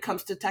when it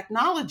comes to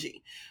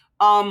technology.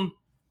 Um,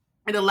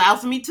 It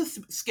allows me to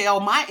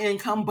scale my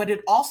income, but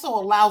it also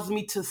allows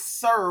me to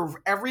serve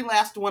every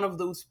last one of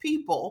those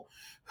people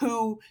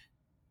who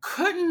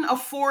couldn't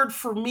afford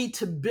for me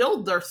to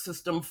build their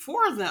system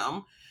for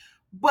them,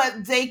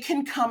 but they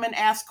can come and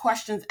ask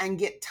questions and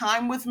get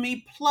time with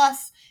me.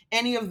 Plus,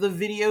 any of the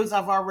videos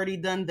I've already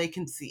done, they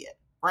can see it,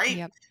 right?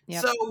 Yep.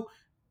 Yep.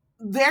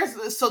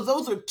 So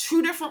those are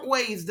two different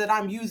ways that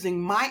I'm using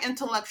my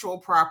intellectual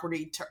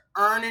property to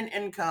earn an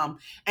income,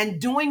 and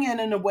doing it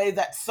in a way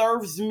that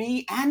serves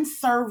me and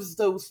serves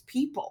those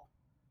people.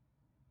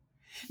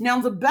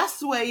 Now, the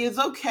best way is,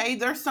 okay,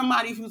 there's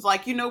somebody who's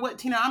like, you know what,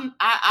 Tina,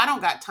 I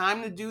don't got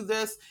time to do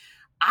this.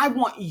 I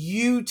want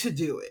you to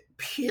do it,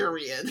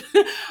 period.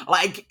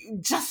 Like,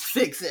 just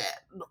fix it.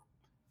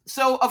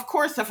 So, of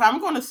course, if I'm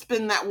going to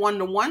spend that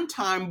one-to-one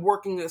time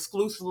working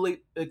exclusively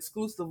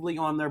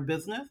on their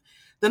business,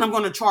 then I'm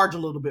going to charge a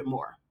little bit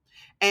more.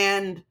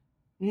 And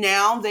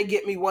now they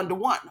get me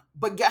one-to-one.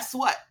 But guess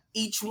what?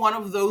 Each one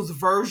of those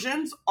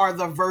versions are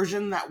the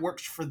version that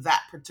works for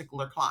that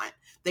particular client.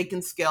 They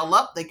can scale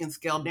up, they can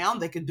scale down,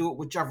 they can do it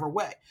whichever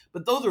way.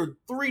 But those are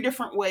three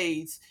different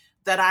ways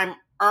that I'm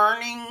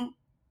earning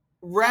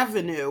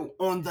revenue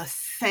on the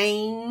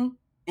same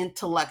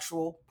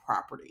intellectual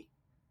property.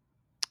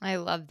 I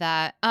love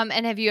that.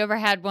 And have you ever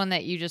had one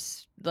that you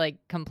just like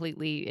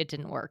completely it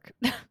didn't work?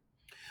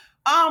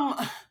 Um,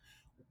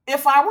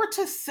 if I were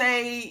to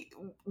say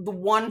the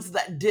ones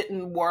that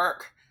didn't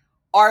work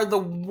are the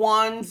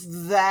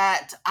ones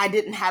that I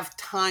didn't have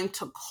time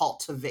to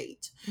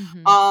cultivate.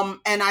 And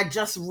I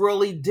just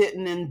really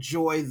didn't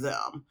enjoy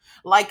them.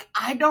 Like,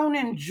 I don't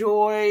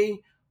enjoy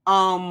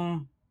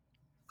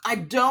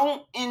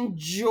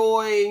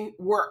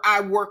where I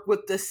work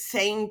with the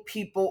same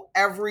people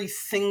every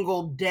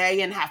single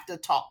day and have to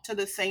talk to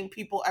the same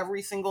people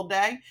every single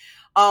day.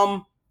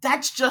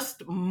 That's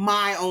just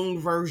my own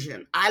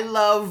version. I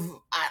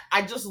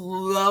just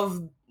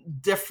love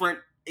different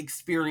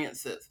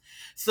experiences.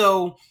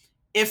 So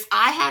if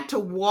I had to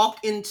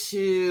walk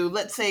into,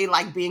 let's say,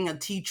 like being a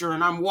teacher,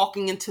 and I'm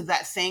walking into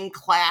that same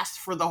class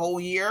for the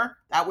whole year,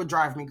 that would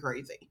drive me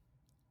crazy.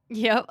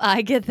 Yep,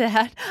 I get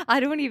that. I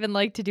don't even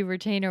like to do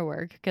retainer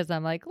work because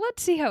I'm like,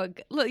 let's see how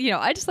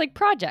I just like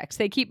projects.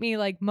 They keep me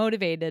like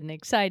motivated and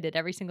excited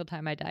every single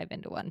time I dive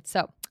into one.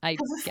 So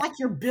Because it's like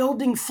you're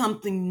building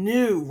something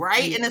new,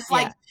 right? And it's yeah.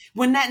 like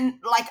when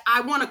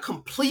I want a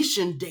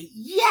completion date.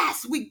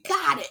 Yes, we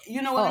got it.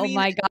 You know what I mean? Oh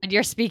my God,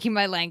 you're speaking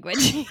my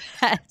language.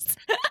 Yes.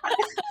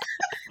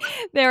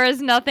 There is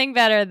nothing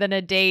better than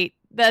a date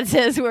that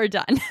says we're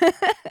done.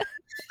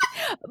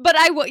 But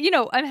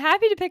I'm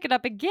happy to pick it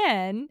up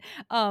again.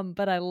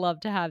 But I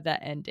love to have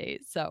that end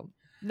date. So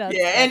that's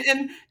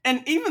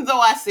and even though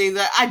I say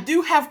that, I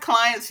do have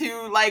clients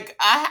who, like,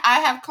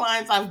 I have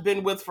clients I've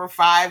been with for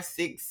 5,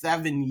 6,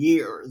 7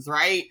 years,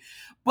 right?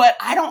 But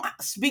I don't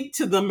speak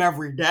to them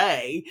every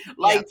day.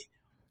 Like,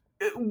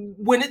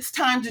 when it's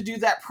time to do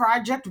that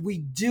project, we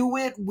do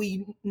it,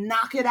 we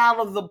knock it out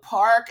of the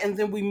park, and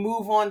then we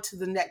move on to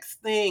the next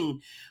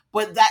thing.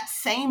 But that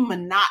same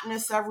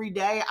monotonous every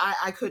day,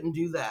 I couldn't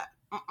do that.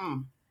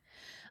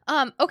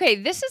 Okay,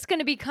 this is going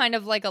to be kind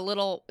of like a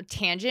little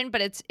tangent,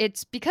 but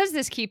it's because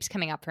this keeps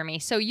coming up for me.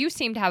 So you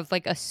seem to have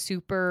like a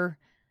super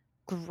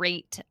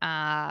great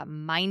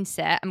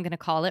mindset, I'm going to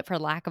call it, for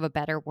lack of a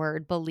better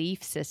word,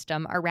 belief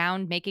system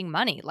around making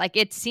money. Like,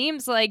 it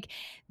seems like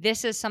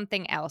this is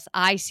something else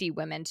I see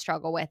women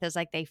struggle with, is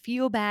like they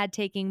feel bad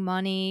taking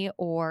money,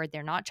 or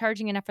they're not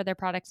charging enough for their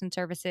products and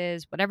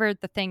services, whatever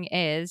the thing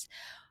is.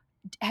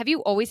 Have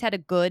you always had a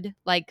good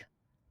like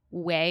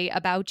way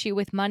about you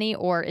with money,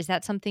 or is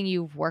that something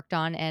you've worked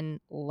on and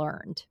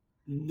learned?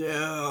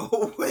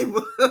 No.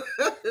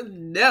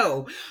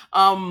 No.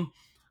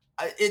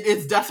 It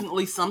is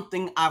definitely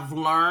something I've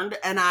learned,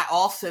 and I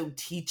also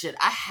teach it.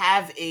 I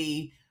have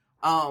an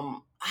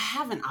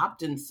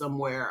opt-in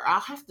somewhere.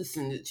 I'll have to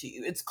send it to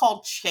you. It's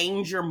called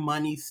Change Your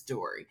Money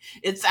Story.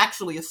 It's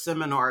actually a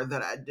seminar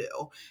that I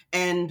do.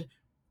 And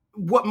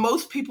what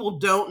most people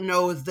don't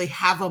know is they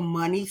have a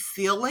money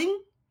ceiling.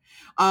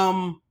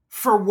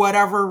 For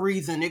whatever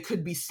reason. It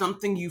could be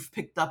something you've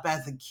picked up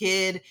as a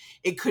kid.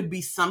 It could be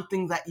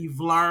something that you've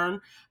learned.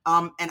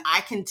 And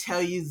I can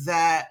tell you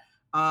that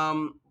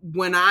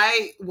when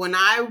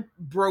I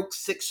broke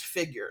six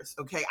figures,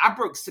 okay, I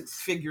broke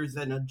six figures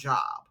in a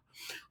job.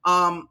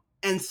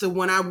 And so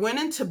when I went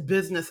into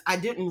business, I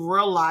didn't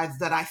realize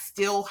that I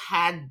still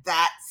had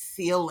that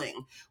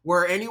ceiling,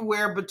 where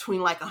anywhere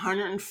between like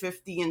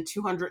 $150,000 and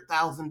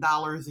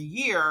 $200,000 a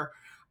year,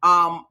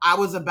 I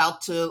was about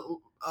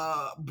to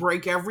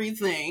break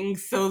everything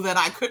so that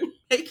I couldn't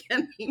make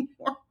any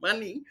more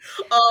money.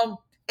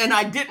 And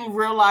I didn't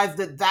realize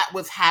that that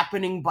was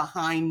happening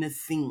behind the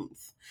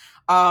scenes.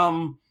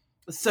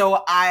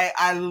 So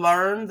I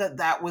learned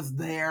that was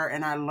there,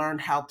 and I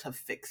learned how to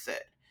fix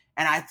it.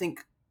 And I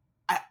think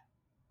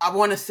I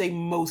want to say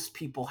most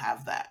people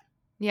have that.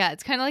 Yeah,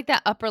 it's kind of like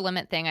that upper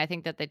limit thing I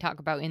think that they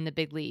talk about in The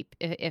Big Leap,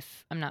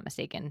 if I'm not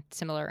mistaken.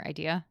 Similar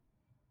idea.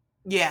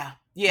 Yeah.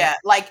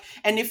 Like,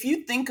 and if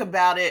you think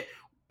about it,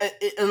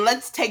 and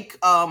let's take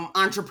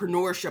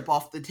entrepreneurship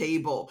off the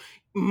table.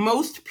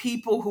 Most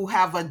people who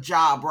have a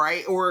job,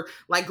 right? Or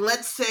like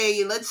let's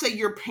say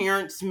your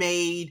parents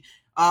made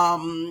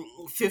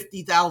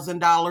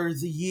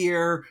 $50,000 a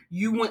year.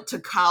 You went to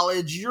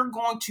college, you're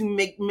going to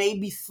make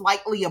maybe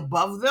slightly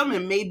above them,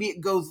 and maybe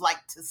it goes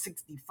like to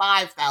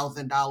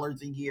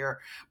 $65,000 a year.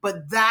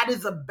 But that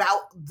is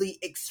about the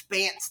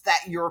expanse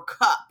that your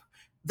cup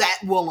that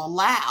will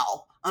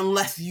allow,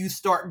 unless you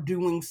start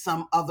doing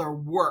some other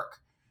work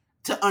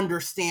to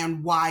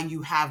understand why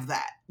you have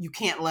that. You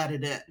can't let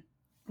it in.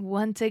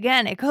 Once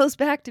again, it goes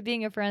back to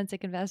being a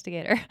forensic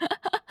investigator.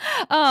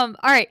 All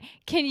right.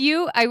 Can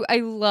you, I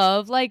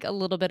love like a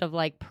little bit of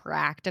like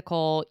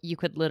practical, you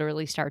could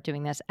literally start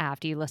doing this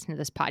after you listen to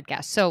this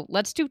podcast. So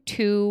let's do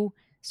two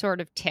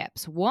sort of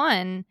tips.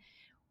 One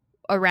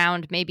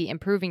around maybe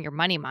improving your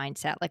money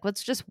mindset. Like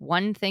what's just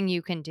one thing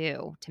you can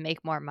do to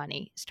make more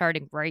money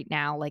starting right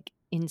now, like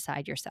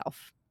inside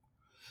yourself?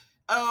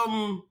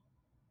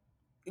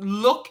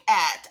 Look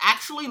at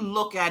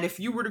if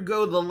you were to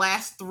go the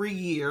last 3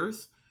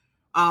 years,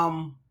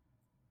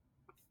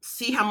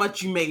 see how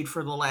much you made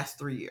for the last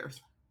 3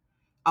 years.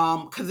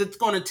 Because it's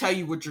going to tell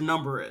you what your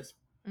number is.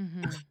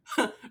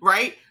 Mm-hmm.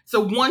 Right?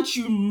 So once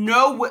you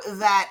know what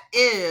that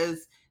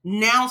is,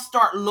 now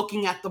start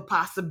looking at the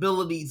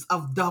possibilities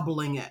of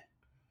doubling it.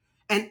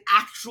 And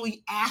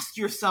actually ask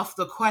yourself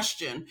the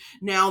question.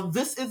 Now,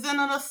 this isn't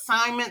an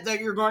assignment that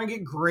you're going to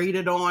get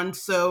graded on.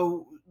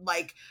 So,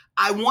 like,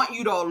 I want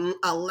you to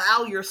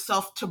allow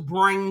yourself to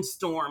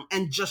brainstorm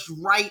and just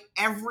write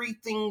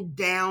everything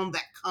down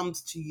that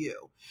comes to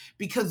you.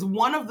 Because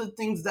one of the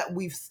things that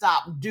we've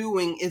stopped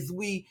doing is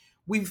we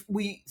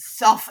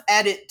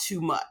self-edit too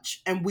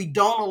much, and we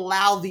don't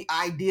allow the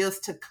ideas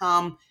to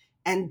come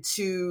and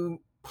to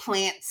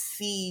plant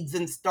seeds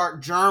and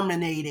start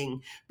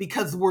germinating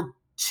because we're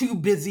too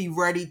busy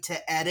ready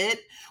to edit.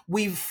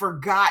 We've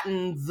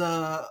forgotten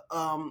the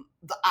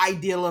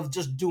ideal of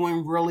just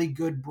doing really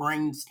good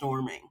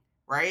brainstorming,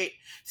 right?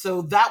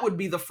 So that would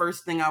be the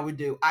first thing I would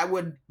do. I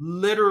would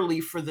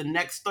literally, for the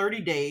next 30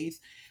 days,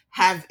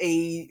 have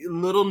a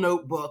little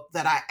notebook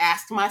that I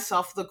ask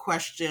myself the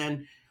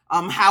question,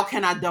 how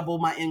can I double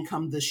my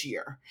income this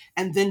year?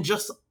 And then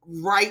just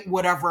write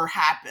whatever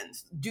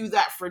happens. Do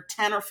that for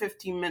 10 or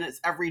 15 minutes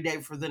every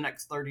day for the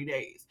next 30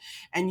 days,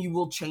 and you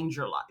will change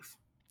your life.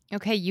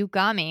 Okay, you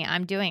got me.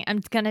 I'm going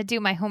to do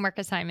my homework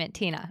assignment,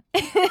 Tina.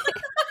 And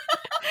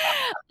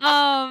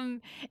I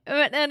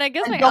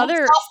guess and don't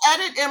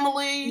self-edit,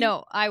 Emily.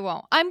 No, I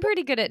won't. I'm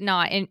pretty good at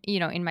not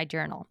in my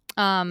journal.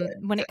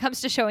 When it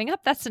comes to showing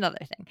up, that's another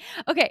thing.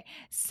 Okay.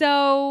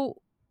 So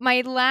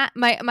my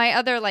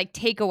other like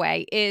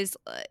takeaway is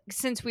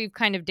since we've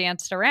kind of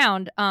danced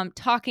around,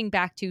 talking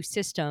back to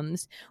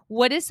systems,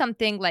 what is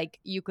something like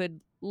you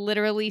could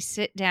literally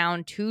sit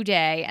down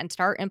today and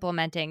start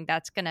implementing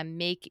that's going to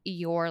make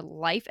your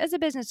life as a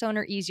business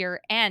owner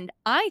easier, and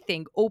I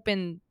think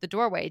open the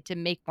doorway to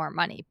make more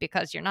money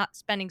because you're not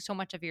spending so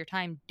much of your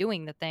time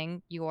doing the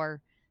thing,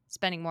 you're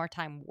spending more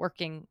time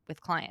working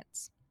with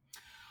clients?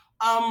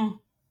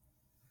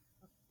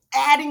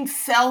 Adding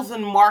sales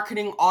and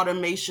marketing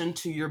automation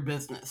to your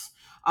business.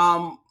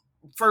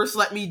 First,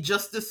 let me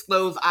just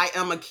disclose, I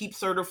am a KEEP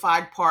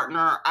certified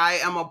partner. I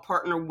am a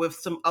partner with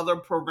some other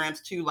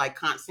programs too, like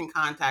Constant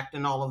Contact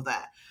and all of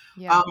that.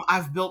 Yeah.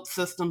 I've built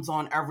systems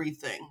on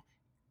everything.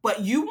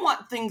 But you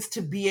want things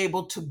to be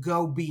able to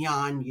go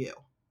beyond you,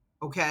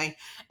 okay?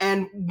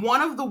 And one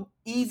of the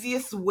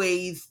easiest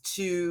ways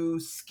to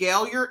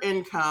scale your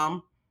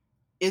income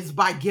is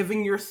by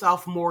giving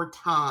yourself more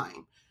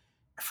time.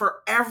 For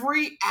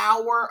every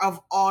hour of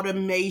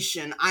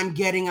automation, I'm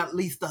getting at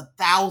least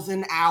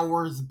 1,000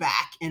 hours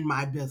back in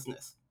my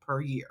business per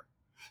year.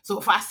 So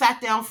if I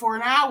sat down for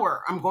an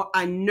hour,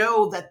 I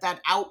know that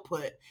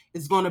output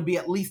is going to be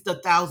at least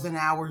 1,000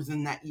 hours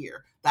in that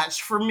year. That's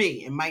for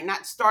me. It might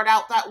not start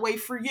out that way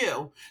for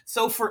you.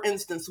 So for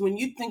instance, when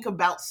you think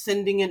about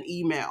sending an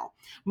email,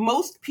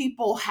 most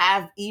people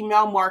have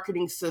email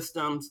marketing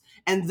systems,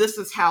 and this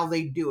is how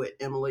they do it,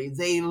 Emily.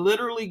 They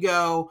literally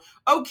go,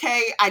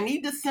 okay, I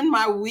need to send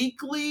my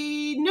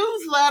weekly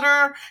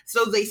newsletter.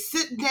 So they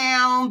sit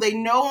down, they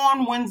know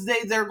on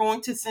Wednesday they're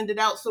going to send it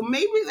out. So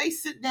maybe they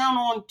sit down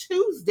on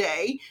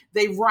Tuesday,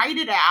 they write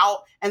it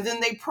out, and then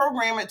they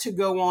program it to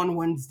go on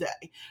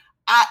Wednesday.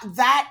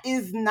 That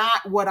is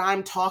not what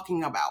I'm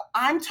talking about.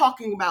 I'm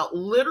talking about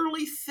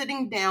literally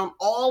sitting down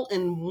all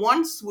in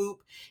one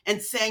swoop and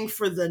saying,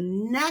 for the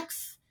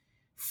next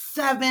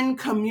 7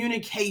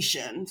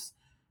 communications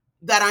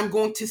that I'm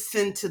going to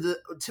send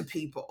to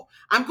people,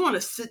 I'm going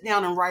to sit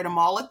down and write them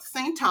all at the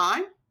same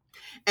time.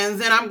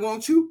 And then I'm going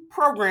to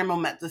program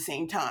them at the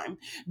same time.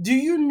 Do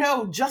you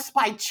know, just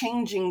by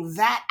changing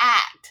that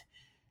act,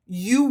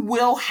 you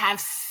will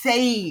have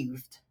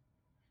saved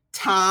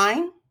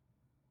time?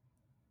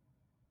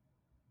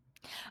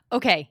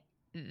 Okay,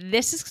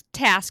 this is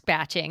task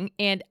batching,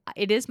 and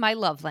it is my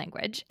love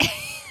language.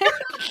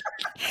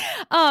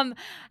 I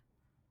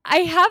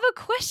have a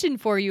question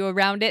for you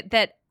around it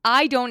that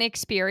I don't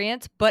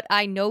experience, but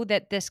I know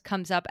that this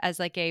comes up as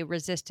like a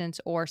resistance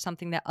or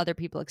something that other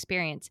people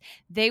experience.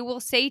 They will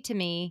say to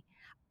me,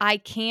 I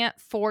can't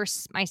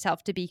force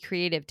myself to be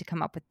creative to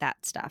come up with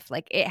that stuff.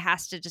 Like it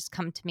has to just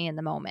come to me in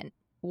the moment.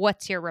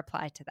 What's your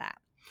reply to that?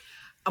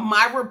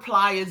 My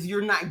reply is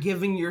you're not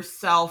giving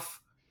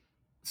yourself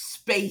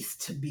space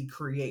to be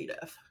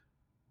creative.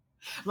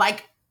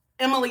 Like,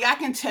 Emily, I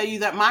can tell you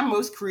that my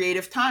most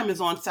creative time is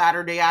on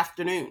Saturday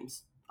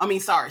afternoons.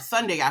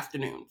 Sunday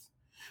afternoons.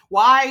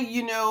 Why?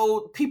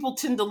 People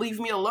tend to leave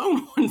me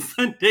alone on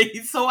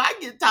Sundays, so I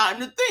get time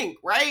to think,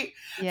 right?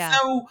 Yeah.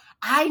 So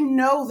I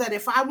know that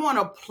if I want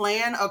to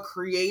plan a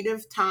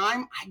creative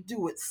time, I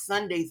do it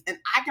Sundays, and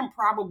I can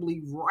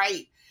probably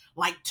write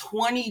like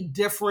 20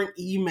 different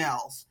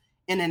emails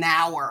in an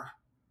hour.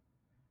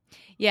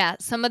 Yeah.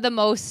 Some of the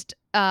most,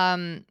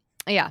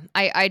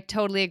 I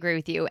totally agree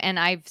with you. And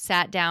I've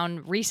sat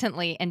down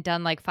recently and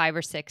done like 5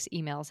 or 6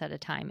 emails at a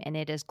time, and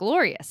it is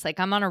glorious. Like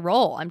I'm on a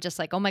roll. I'm just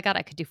like, oh my God,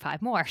 I could do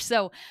 5 more.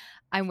 So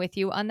I'm with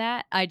you on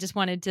that. I just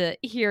wanted to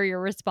hear your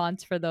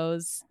response for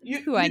those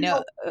who I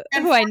know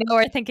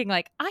are thinking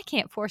like, I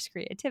can't force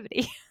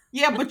creativity.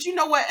 Yeah, but you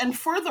know what? And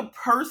for the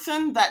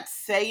person that's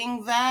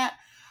saying that,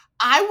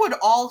 I would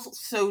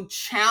also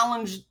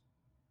challenge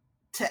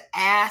to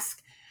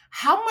ask,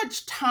 how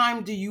much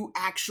time do you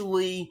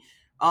actually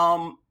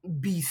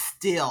be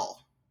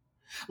still?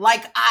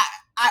 Like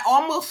I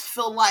almost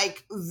feel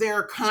like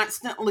they're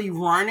constantly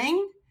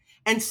running,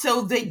 and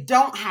so they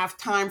don't have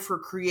time for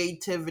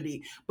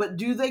creativity. But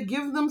do they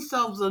give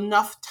themselves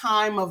enough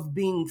time of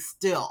being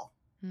still?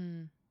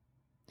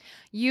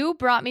 You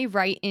brought me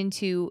right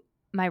into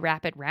my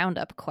rapid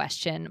roundup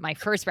question, my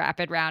first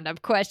rapid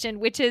roundup question,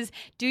 which is,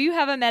 do you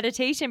have a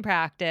meditation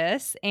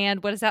practice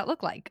and what does that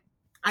look like?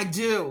 I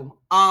do.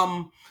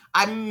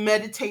 I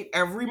meditate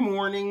every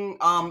morning,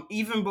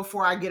 even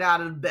before I get out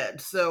of bed.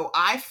 So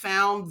I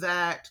found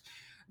that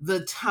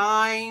the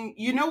time,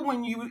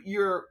 when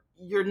you're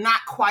not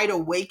quite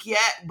awake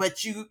yet,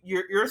 but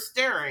you're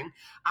staring.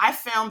 I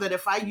found that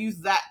if I use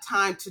that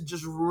time to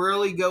just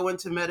really go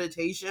into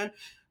meditation,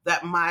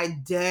 that my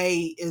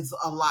day is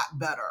a lot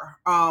better.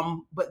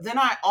 But then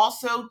I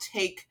also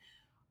take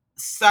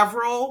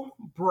several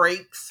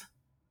breaks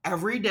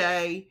every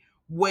day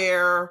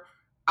where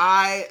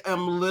I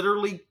am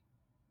literally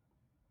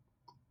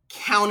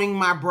counting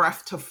my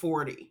breath to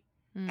 40.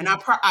 And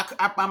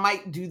I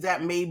might do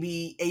that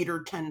maybe 8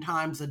 or 10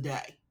 times a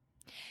day.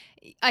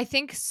 I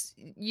think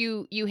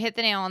you hit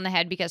the nail on the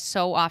head, because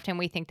so often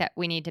we think that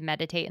we need to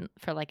meditate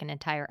for like an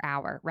entire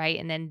hour, right?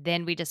 And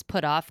then we just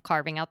put off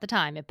carving out the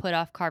time and put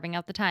off carving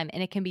out the time.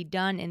 And it can be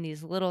done in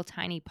these little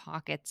tiny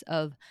pockets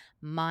of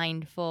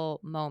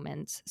mindful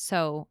moments.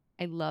 So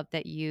I love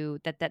that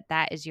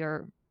that is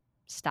your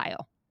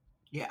style.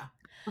 Yeah.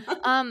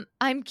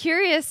 I'm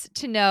curious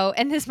to know,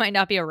 and this might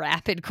not be a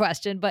rapid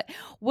question, but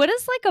what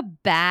is like a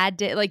bad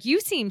day? Like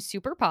you seem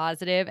super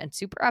positive and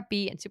super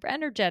upbeat and super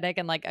energetic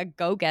and like a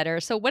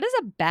go-getter. So what does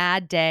a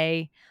bad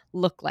day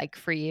look like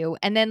for you?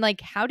 And then like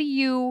how do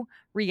you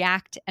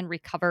react and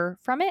recover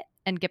from it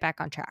and get back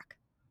on track?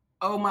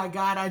 Oh my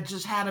God, I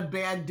just had a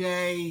bad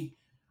day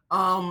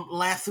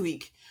last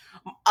week.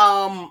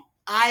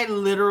 I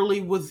literally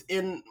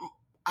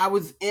I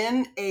was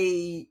in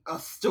a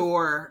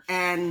store,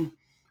 and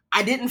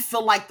I didn't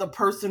feel like the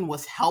person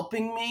was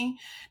helping me.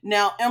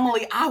 Now,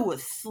 Emily, I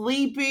was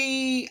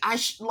sleepy. I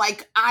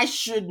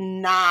should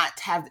not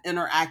have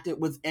interacted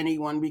with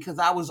anyone because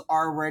I was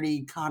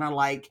already kind of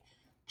like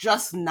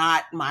just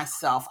not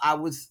myself. I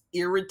was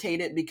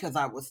irritated because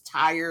I was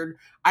tired.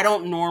 I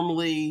don't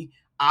normally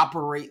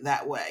operate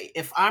that way.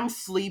 If I'm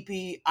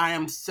sleepy, I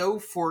am so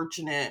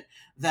fortunate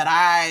that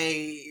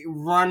I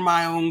run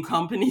my own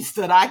companies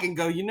that I can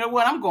go, you know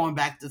what, I'm going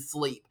back to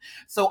sleep.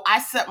 So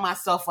I set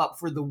myself up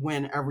for the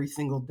win every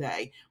single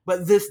day.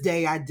 But this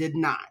day I did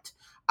not.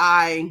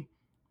 I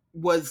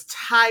was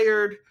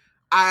tired.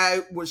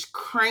 I was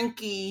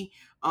cranky.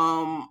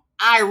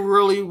 I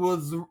really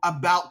was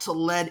about to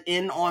let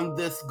in on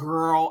this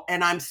girl,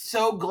 and I'm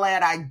so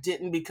glad I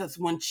didn't, because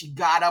when she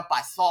got up,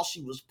 I saw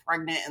she was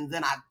pregnant, and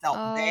then I felt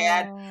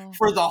bad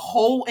for the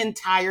whole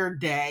entire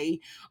day.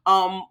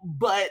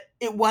 But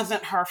it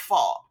wasn't her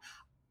fault.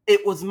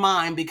 It was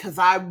mine, because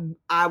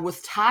I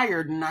was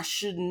tired, and I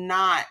should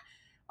not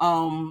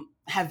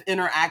have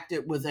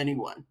interacted with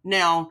anyone.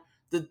 Now,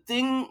 the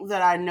thing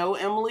that I know,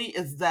 Emily,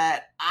 is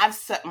that I've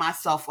set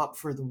myself up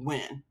for the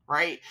win,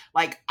 right?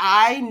 Like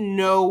I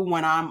know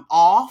when I'm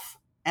off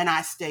and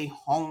I stay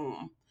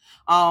home.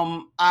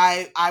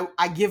 I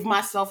give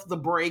myself the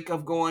break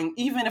of going,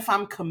 even if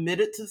I'm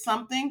committed to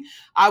something,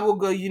 I will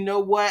go, you know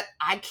what?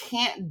 I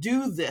can't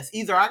do this.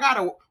 Either I got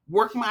to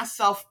work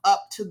myself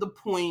up to the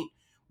point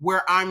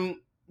where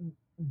I'm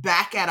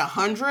back at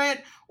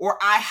 100, or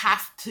I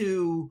have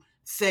to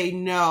say,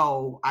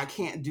 no, I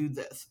can't do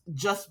this,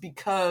 just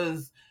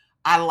because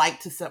I like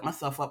to set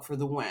myself up for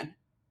the win.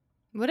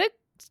 What a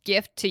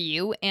gift to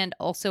you and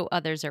also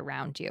others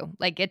around you.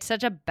 Like it's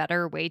such a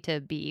better way to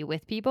be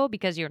with people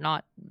because you're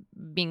not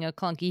being a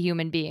clunky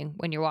human being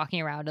when you're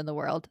walking around in the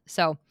world.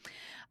 So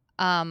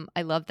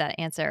I love that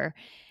answer.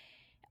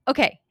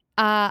 Okay.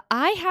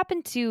 I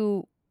happen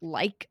to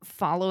like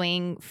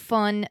following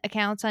fun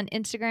accounts on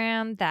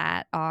Instagram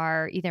that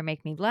are either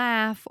make me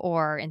laugh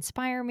or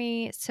inspire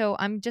me. So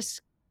I'm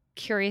just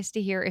curious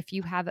to hear if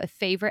you have a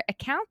favorite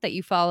account that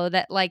you follow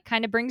that like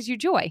kind of brings you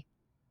joy.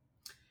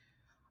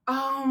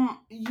 I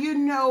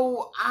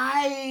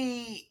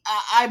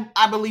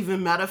believe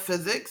in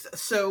metaphysics.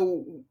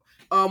 So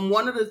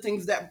one of the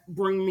things that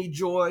bring me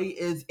joy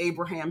is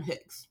Abraham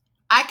Hicks.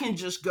 I can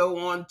just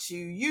go on to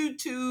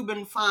YouTube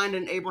and find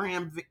an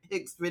Abraham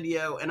Hicks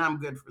video and I'm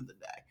good for the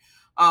day.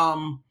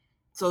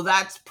 So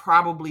that's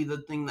probably the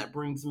thing that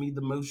brings me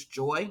the most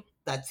joy.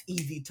 That's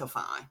easy to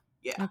find.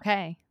 Yeah.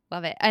 Okay.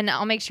 Love it. And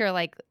I'll make sure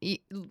like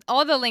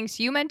all the links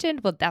you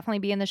mentioned will definitely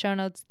be in the show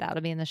notes.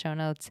 That'll be in the show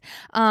notes.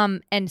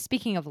 And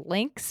speaking of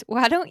links,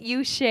 why don't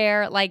you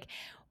share like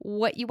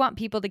what you want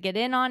people to get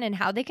in on and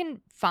how they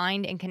can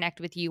find and connect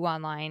with you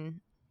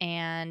online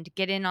and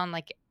get in on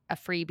like a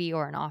freebie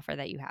or an offer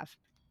that you have?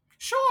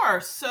 Sure.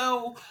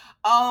 So,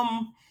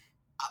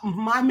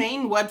 my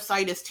main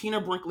website is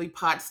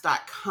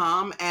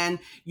tinabrinkleypots.com. And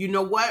you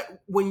know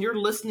what? When you're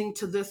listening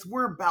to this,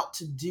 we're about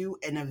to do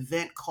an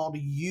event called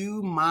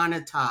You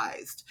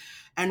Monetized.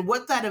 And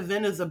what that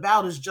event is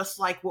about is just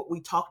like what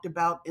we talked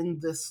about in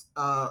this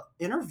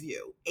interview,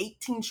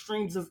 18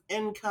 streams of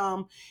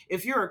income.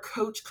 If you're a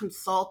coach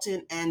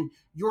consultant and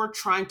you're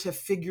trying to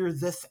figure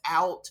this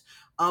out,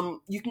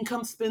 you can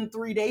come spend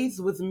 3 days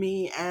with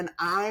me and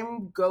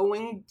I'm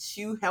going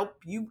to help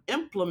you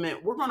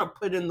implement. We're going to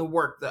put in the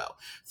work though.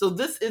 So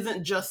this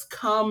isn't just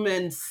come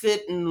and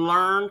sit and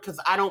learn because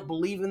I don't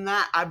believe in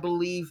that. I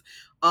believe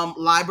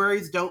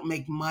libraries don't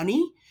make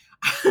money.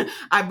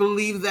 I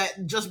believe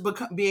that just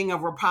being a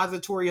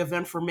repository of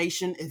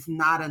information is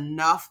not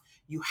enough.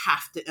 You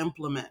have to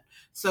implement.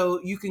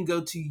 So you can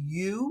go to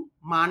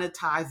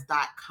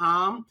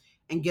youmonetize.com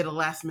and get a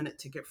last minute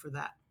ticket for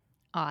that.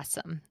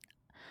 Awesome.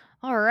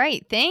 All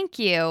right. Thank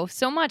you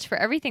so much for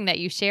everything that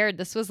you shared.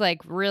 This was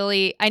like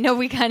really, I know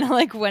we kind of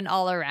like went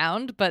all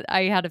around, but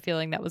I had a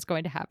feeling that was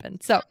going to happen.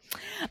 So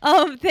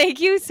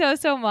thank you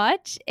so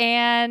much.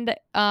 And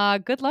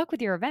good luck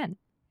with your event.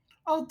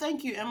 Oh,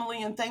 thank you,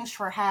 Emily. And thanks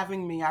for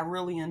having me. I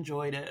really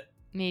enjoyed it.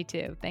 Me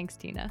too. Thanks,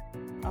 Tina.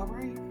 All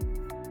right.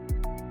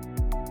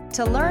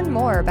 To learn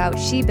more about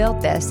She Built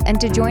This and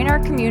to join our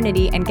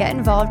community and get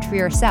involved for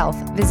yourself,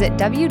 visit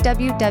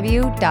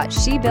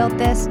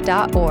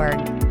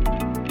www.shebuiltthis.org.